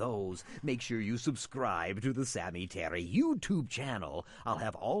way of those, make sure you subscribe to the Sammy Terry YouTube channel. I'll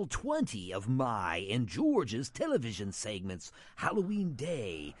have all 20 of my and George's television segments Halloween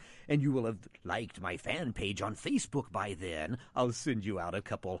Day. And you will have liked my fan page on Facebook by then. I'll send you out a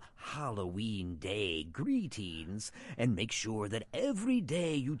couple Halloween Day greetings. And make sure that every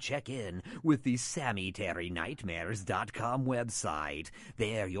day you check in with the SammyTerryNightmares.com website.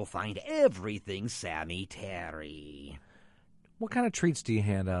 There you'll find everything Sammy Terry. What kind of treats do you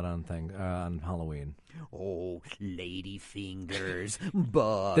hand out on Halloween? Oh, lady fingers,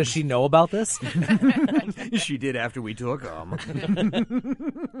 bugs. Does she know about this? She did after we took them.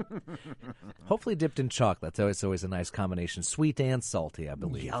 Hopefully dipped in chocolate. That's always a nice combination. Sweet and salty, I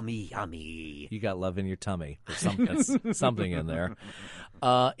believe. Yummy, yummy. You got love in your tummy. There's something in there.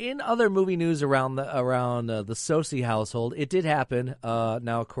 In other movie news around the Sosi household, it did happen.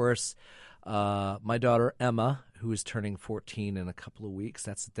 Now, of course, my daughter Emma, who is turning 14 in a couple of weeks.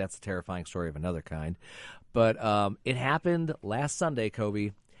 That's a terrifying story of another kind. But it happened last Sunday,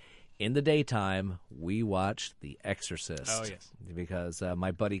 Kobe. In the daytime, we watched The Exorcist. Oh, yes. Because my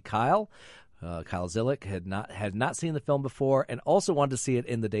buddy Kyle Zillick had not seen the film before and also wanted to see it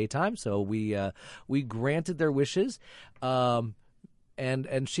in the daytime. So we granted their wishes. And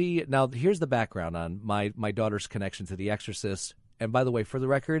she, now here's the background on my daughter's connection to The Exorcist. And by the way, for the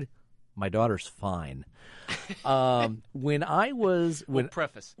record, my daughter's fine. Preface.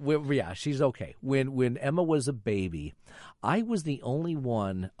 Yeah, she's okay. When Emma was a baby, I was the only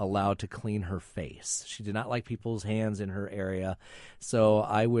one allowed to clean her face. She did not like people's hands in her area, so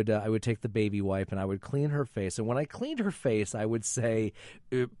I would take the baby wipe and I would clean her face. And when I cleaned her face, I would say,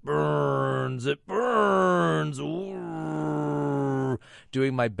 "It burns, it burns." Ooh.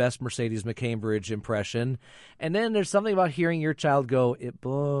 doing my best Mercedes McCambridge impression. And then there's something about hearing your child go, it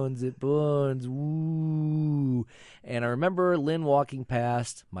burns, woo. And I remember Lynn walking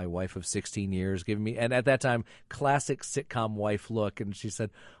past, my wife of 16 years, giving me, and at that time, classic sitcom wife look. And she said,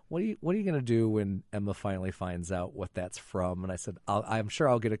 what are you going to do when Emma finally finds out what that's from? And I said, I'm sure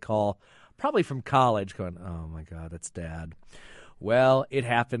I'll get a call, probably from college, going, oh, my God, it's Dad. Well, it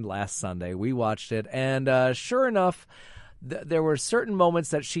happened last Sunday. We watched it, and sure enough, there were certain moments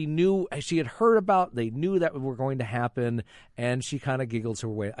that she knew, she had heard about, they knew that were going to happen, and she kind of giggles her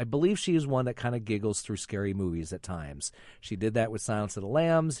way. I believe she is one that kind of giggles through scary movies at times. She did that with Silence of the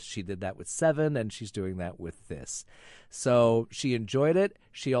Lambs, she did that with Seven, and she's doing that with this. So she enjoyed it.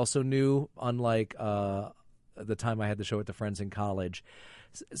 She also knew, unlike the time I had the show at the Friends in college,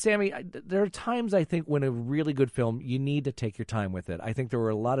 Sammy, there are times I think when a really good film, you need to take your time with it. I think there were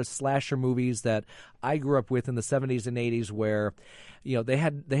a lot of slasher movies that I grew up with in the 70s and 80s where, you know, they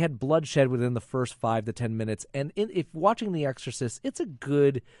had bloodshed within the first 5 to 10 minutes. And if watching The Exorcist, it's a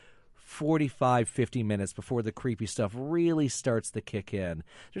good 45, 50 minutes before the creepy stuff really starts to kick in.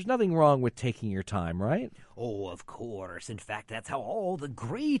 There's nothing wrong with taking your time, right? Oh, of course. In fact, that's how all the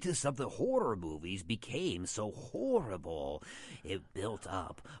greatest of the horror movies became so horrible. It built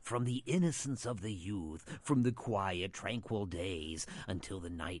up from the innocence of the youth, from the quiet, tranquil days, until the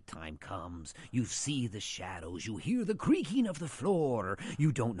nighttime comes. You see the shadows, you hear the creaking of the floor.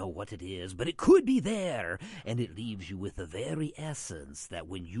 You don't know what it is, but it could be there. And it leaves you with the very essence that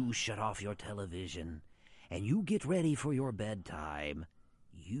when you shut off your television and you get ready for your bedtime,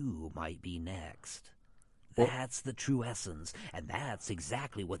 you might be next. That's the true essence, and that's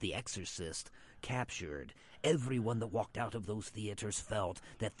exactly what The Exorcist captured. Everyone that walked out of those theaters felt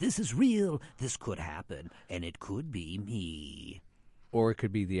that this is real, this could happen, and it could be me. Or it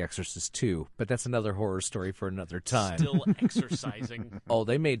could be The Exorcist 2, but that's another horror story for another time. Still exorcising. Oh,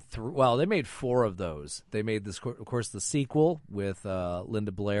 they made 4 of those. They made this, of course, the sequel with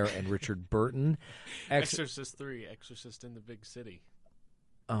Linda Blair and Richard Burton. Exorcist 3, Exorcist in the Big City.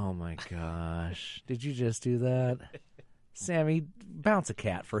 Oh my gosh! Did you just do that, Sammy? Bounce a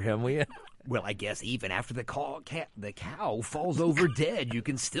cat for him, will you? Well, I guess even after the cow falls over dead, you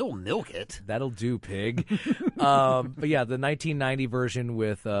can still milk it. That'll do, pig. But yeah, the 1990 version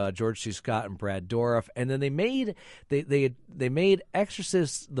with George C. Scott and Brad Dourif, and then they made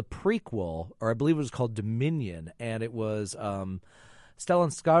Exorcist the prequel, or I believe it was called Dominion, and it was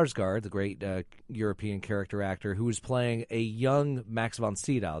Stellan Skarsgård, the great European character actor, who was playing a young Max von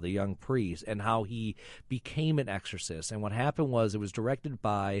Sydow, the young priest, and how he became an exorcist. And what happened was it was directed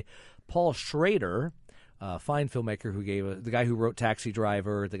by Paul Schrader, fine filmmaker the guy who wrote Taxi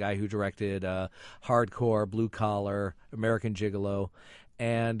Driver, the guy who directed Hardcore, Blue Collar, American Gigolo,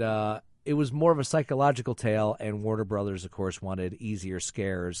 and it was more of a psychological tale, and Warner Brothers, of course, wanted easier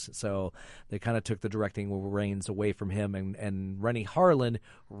scares, so they kind of took the directing reins away from him, and Rennie Harlin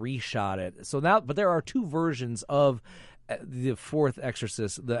reshot it. So now, but there are 2 versions of the 4th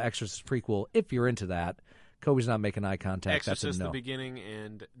Exorcist, the Exorcist prequel, if you're into that. Kobe's not making eye contact. Exorcist, that's a no. The Beginning,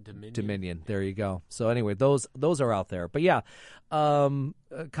 and Dominion. Dominion. There you go. So anyway, those are out there. But yeah,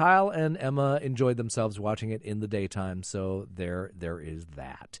 Kyle and Emma enjoyed themselves watching it in the daytime. So there is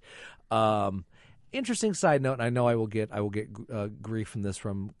that. Interesting side note, and I know I will get grief from this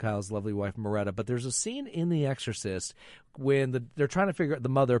from Kyle's lovely wife Moretta, but there's a scene in The Exorcist when they're trying to figure out, the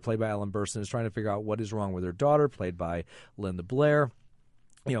mother, played by Ellen Burstyn, is trying to figure out what is wrong with her daughter, played by Linda Blair.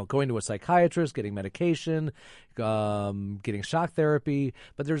 You know, going to a psychiatrist, getting medication, getting shock therapy.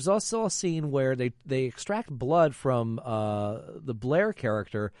 But there's also a scene where they extract blood from the Blair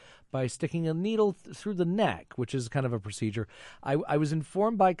character by sticking a needle through the neck, which is kind of a procedure. I was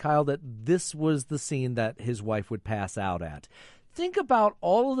informed by Kyle that this was the scene that his wife would pass out at. Think about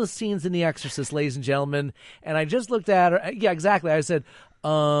all of the scenes in The Exorcist, ladies and gentlemen. And I just looked at her. Yeah, exactly. I said,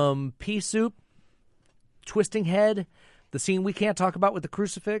 pea soup, twisting head, the scene we can't talk about with the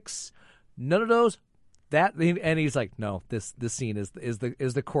crucifix, none of those. And he's like, no, this scene is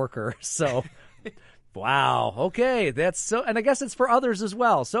the corker. So, wow, okay, that's so, and I guess it's for others as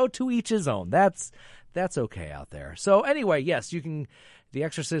well. So to each his own. That's okay out there. So anyway, yes, you can. The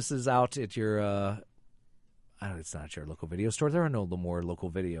Exorcist is out at your. It's not your local video store. There are no more local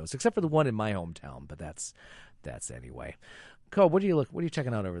videos except for the one in my hometown. But that's anyway. Cobe, what are you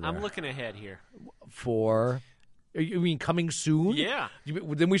checking out over there? I'm looking ahead here for. You mean coming soon? Yeah.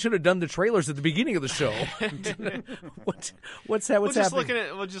 Then we should have done the trailers at the beginning of the show. What's happening?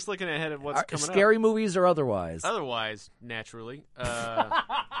 We're just looking ahead at what's coming up. Scary movies or otherwise? Otherwise, naturally.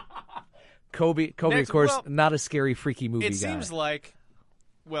 Kobe, of course, not a scary, freaky movie guy. It seems like,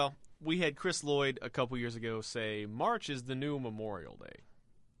 well, we had Chris Lloyd a couple years ago say March is the new Memorial Day.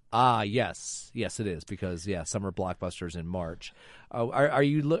 Yes, it is because summer blockbusters in March.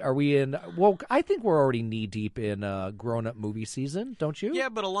 Are we in? Well, I think we're already knee deep in grown-up movie season, don't you? Yeah,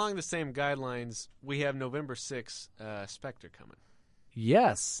 but along the same guidelines, we have November 6th, Spectre coming.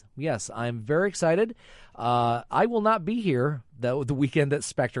 Yes, I'm very excited. I will not be here the weekend that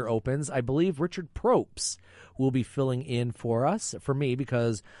Spectre opens. I believe Richard Propes will be filling in for me,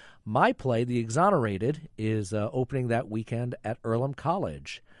 because my play, The Exonerated, is opening that weekend at Earlham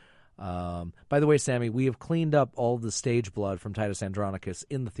College. By the way, Sammy, we have cleaned up all the stage blood from Titus Andronicus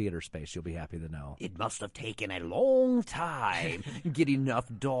in the theater space. You'll be happy to know. It must have taken a long time getting enough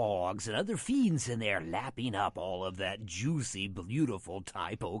dogs and other fiends in there lapping up all of that juicy, beautiful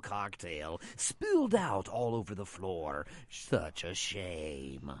typo cocktail spilled out all over the floor. Such a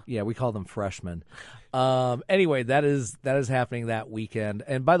shame. Yeah, we call them freshmen. Anyway, that is happening that weekend.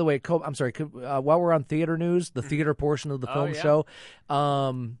 And by the way, I'm sorry, while we're on theater news, the theater portion of the film show,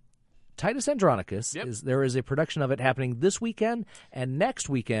 Titus Andronicus, there is a production of it happening this weekend and next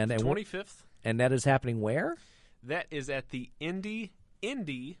weekend. 25th. And that is happening where? That is at the Indy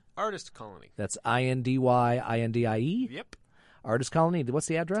Artist Colony. That's INDYINDIE? Yep. Artist Colony. What's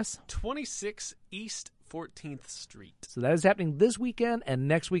the address? 26 East 14th Street. So that is happening this weekend and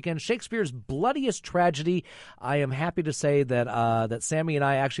next weekend. Shakespeare's Bloodiest Tragedy. I am happy to say that Sammy and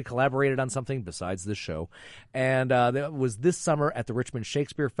I actually collaborated on something besides this show. And that was this summer at the Richmond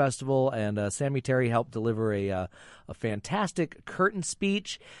Shakespeare Festival. And Sammy Terry helped deliver a fantastic curtain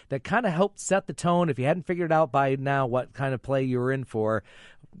speech that kind of helped set the tone. If you hadn't figured out by now what kind of play you were in for,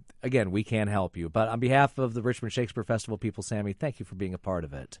 again, we can't help you. But on behalf of the Richmond Shakespeare Festival people, Sammy, thank you for being a part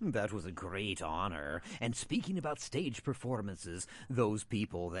of it. That was a great honor. And speaking about stage performances, those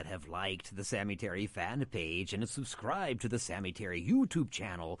people that have liked the Sammy Terry fan page and have subscribed to the Sammy Terry YouTube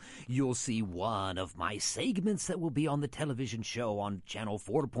channel, you'll see one of my segments that will be on the television show on Channel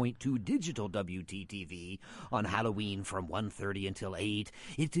 4.2 Digital WTTV on Halloween from 1:30 until 8.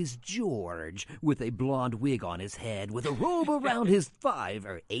 It is George with a blonde wig on his head with a robe around his 5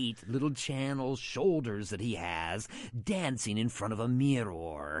 or 8 little channel shoulders that he has, dancing in front of a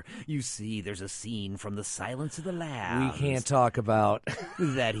mirror. You see, there's a scene from The Silence of the Lambs. We can't talk about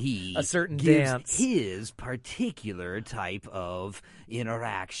that he a certain gives dance. His particular type of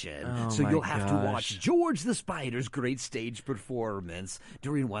interaction. Oh, so you'll my have to gosh. watch George the Spider's great stage performance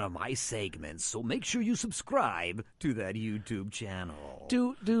during one of my segments. So make sure you subscribe to that YouTube channel.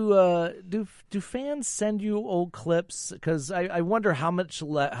 Do fans send you old clips? Because I wonder how much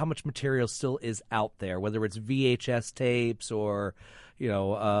material still is out there, whether it's VHS tapes or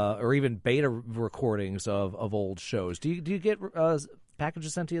or even beta recordings of old shows. Do you get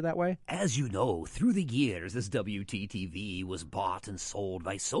packages sent to you that way? As you know, through the years, as WTTV was bought and sold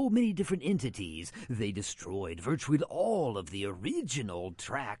by so many different entities, they destroyed virtually all of the original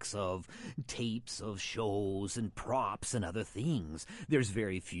tracks of tapes of shows and props and other things. There's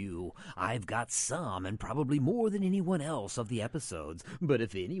very few. I've got some, and probably more than anyone else, of the episodes. But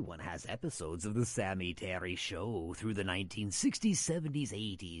if anyone has episodes of the Sammy Terry Show through the 1960s, 70s,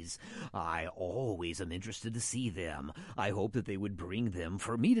 80s, I always am interested to see them. I hope that they would bring them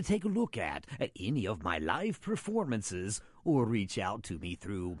for me to take a look at any of my live performances, or reach out to me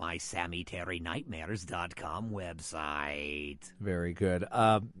through my SammyTerryNightmares.com website. Very good.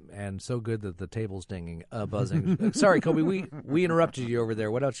 And so good that the table's buzzing. Sorry, Kobe, we interrupted you over there.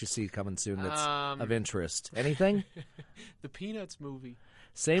 What else you see coming soon that's of interest? Anything? The Peanuts movie.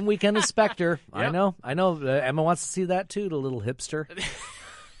 Same weekend as Spectre. Yep. I know. Emma wants to see that too, the little hipster.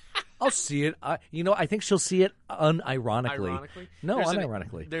 I'll see it. I think she'll see it unironically. Ironically? No,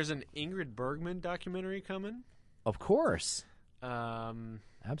 unironically. There's an Ingrid Bergman documentary coming. Of course.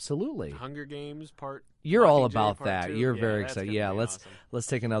 Absolutely. Hunger Games part. You're all Mockingjay about part that. 2. You're Yeah, very that's excited. gonna Yeah, be let's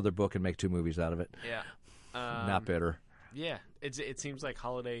awesome. take another book and make 2 movies out of it. Yeah. Not bitter. Yeah, it seems like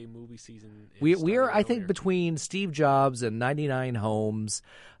holiday movie season. We are, I think, between Steve Jobs and 99 Homes,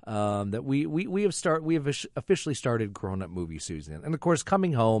 that we have officially started grown up movie season, and of course,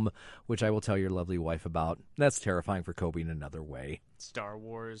 Coming Home, which I will tell your lovely wife about. That's terrifying for Kobe in another way. Star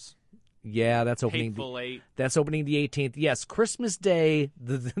Wars. Yeah, that's opening. Hateful Eight. That's opening the 18th. Yes, Christmas Day,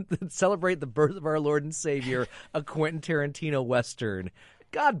 celebrate the birth of our Lord and Savior, a Quentin Tarantino Western.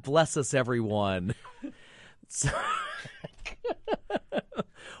 God bless us, everyone.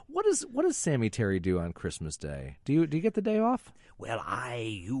 What does Sammy Terry do on Christmas Day? Do you get the day off? Well, I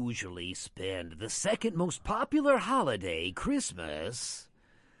usually spend the second most popular holiday, Christmas,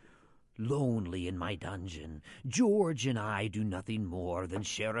 lonely in my dungeon, George and I do nothing more than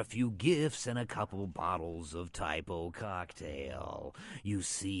share a few gifts and a couple bottles of Typo cocktail. You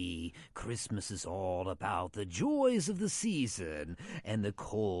see, Christmas is all about the joys of the season and the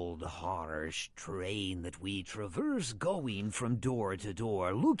cold, harsh train that we traverse, going from door to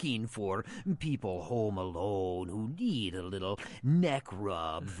door, looking for people home alone who need a little neck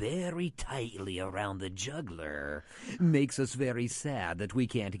rub very tightly around the jugular. Makes us very sad that we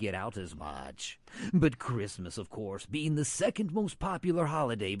can't get out as much. But Christmas, of course, being the second most popular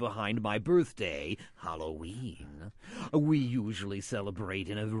holiday behind my birthday, Halloween, we usually celebrate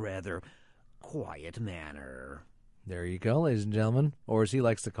in a rather quiet manner. There you go, ladies and gentlemen, or as he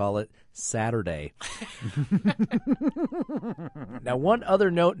likes to call it, Saturday. Now, one other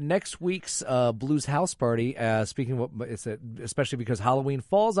note, next week's Blues House Party, speaking of what, especially because Halloween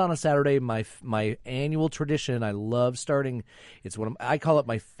falls on a Saturday, my annual tradition, I love starting, I call it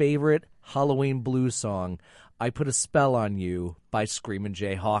my favorite Halloween blues song, I Put a Spell on You by Screamin'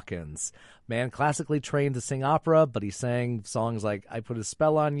 Jay Hawkins. Man classically trained to sing opera, but he sang songs like I Put a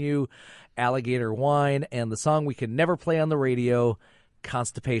Spell on You, Alligator Wine, and the song we can never play on the radio,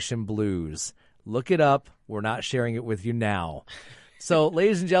 Constipation Blues. Look it up. We're not sharing it with you now. So,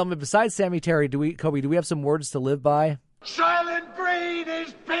 ladies and gentlemen, besides Sammy Terry, Kobe, do we have some words to live by? Silent Breed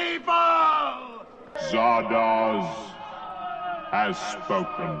is people! Zardoz has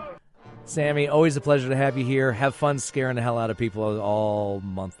spoken. Sammy, always a pleasure to have you here. Have fun scaring the hell out of people all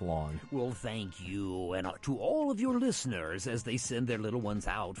month long. Well, thank you, and to all of your listeners as they send their little ones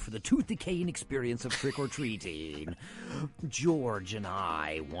out for the tooth-decaying experience of trick-or-treating. George and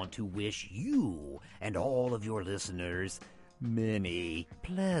I want to wish you and all of your listeners many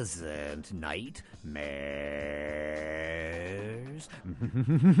pleasant nightmares.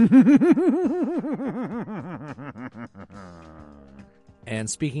 And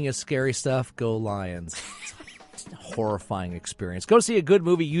speaking of scary stuff, go Lions. It's a horrifying experience. Go see a good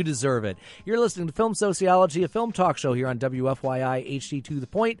movie. You deserve it. You're listening to Film Sociology, a film talk show here on WFYI HD to the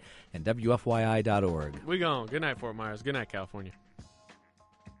Point and WFYI.org. We gone. Good night, Fort Myers. Good night, California.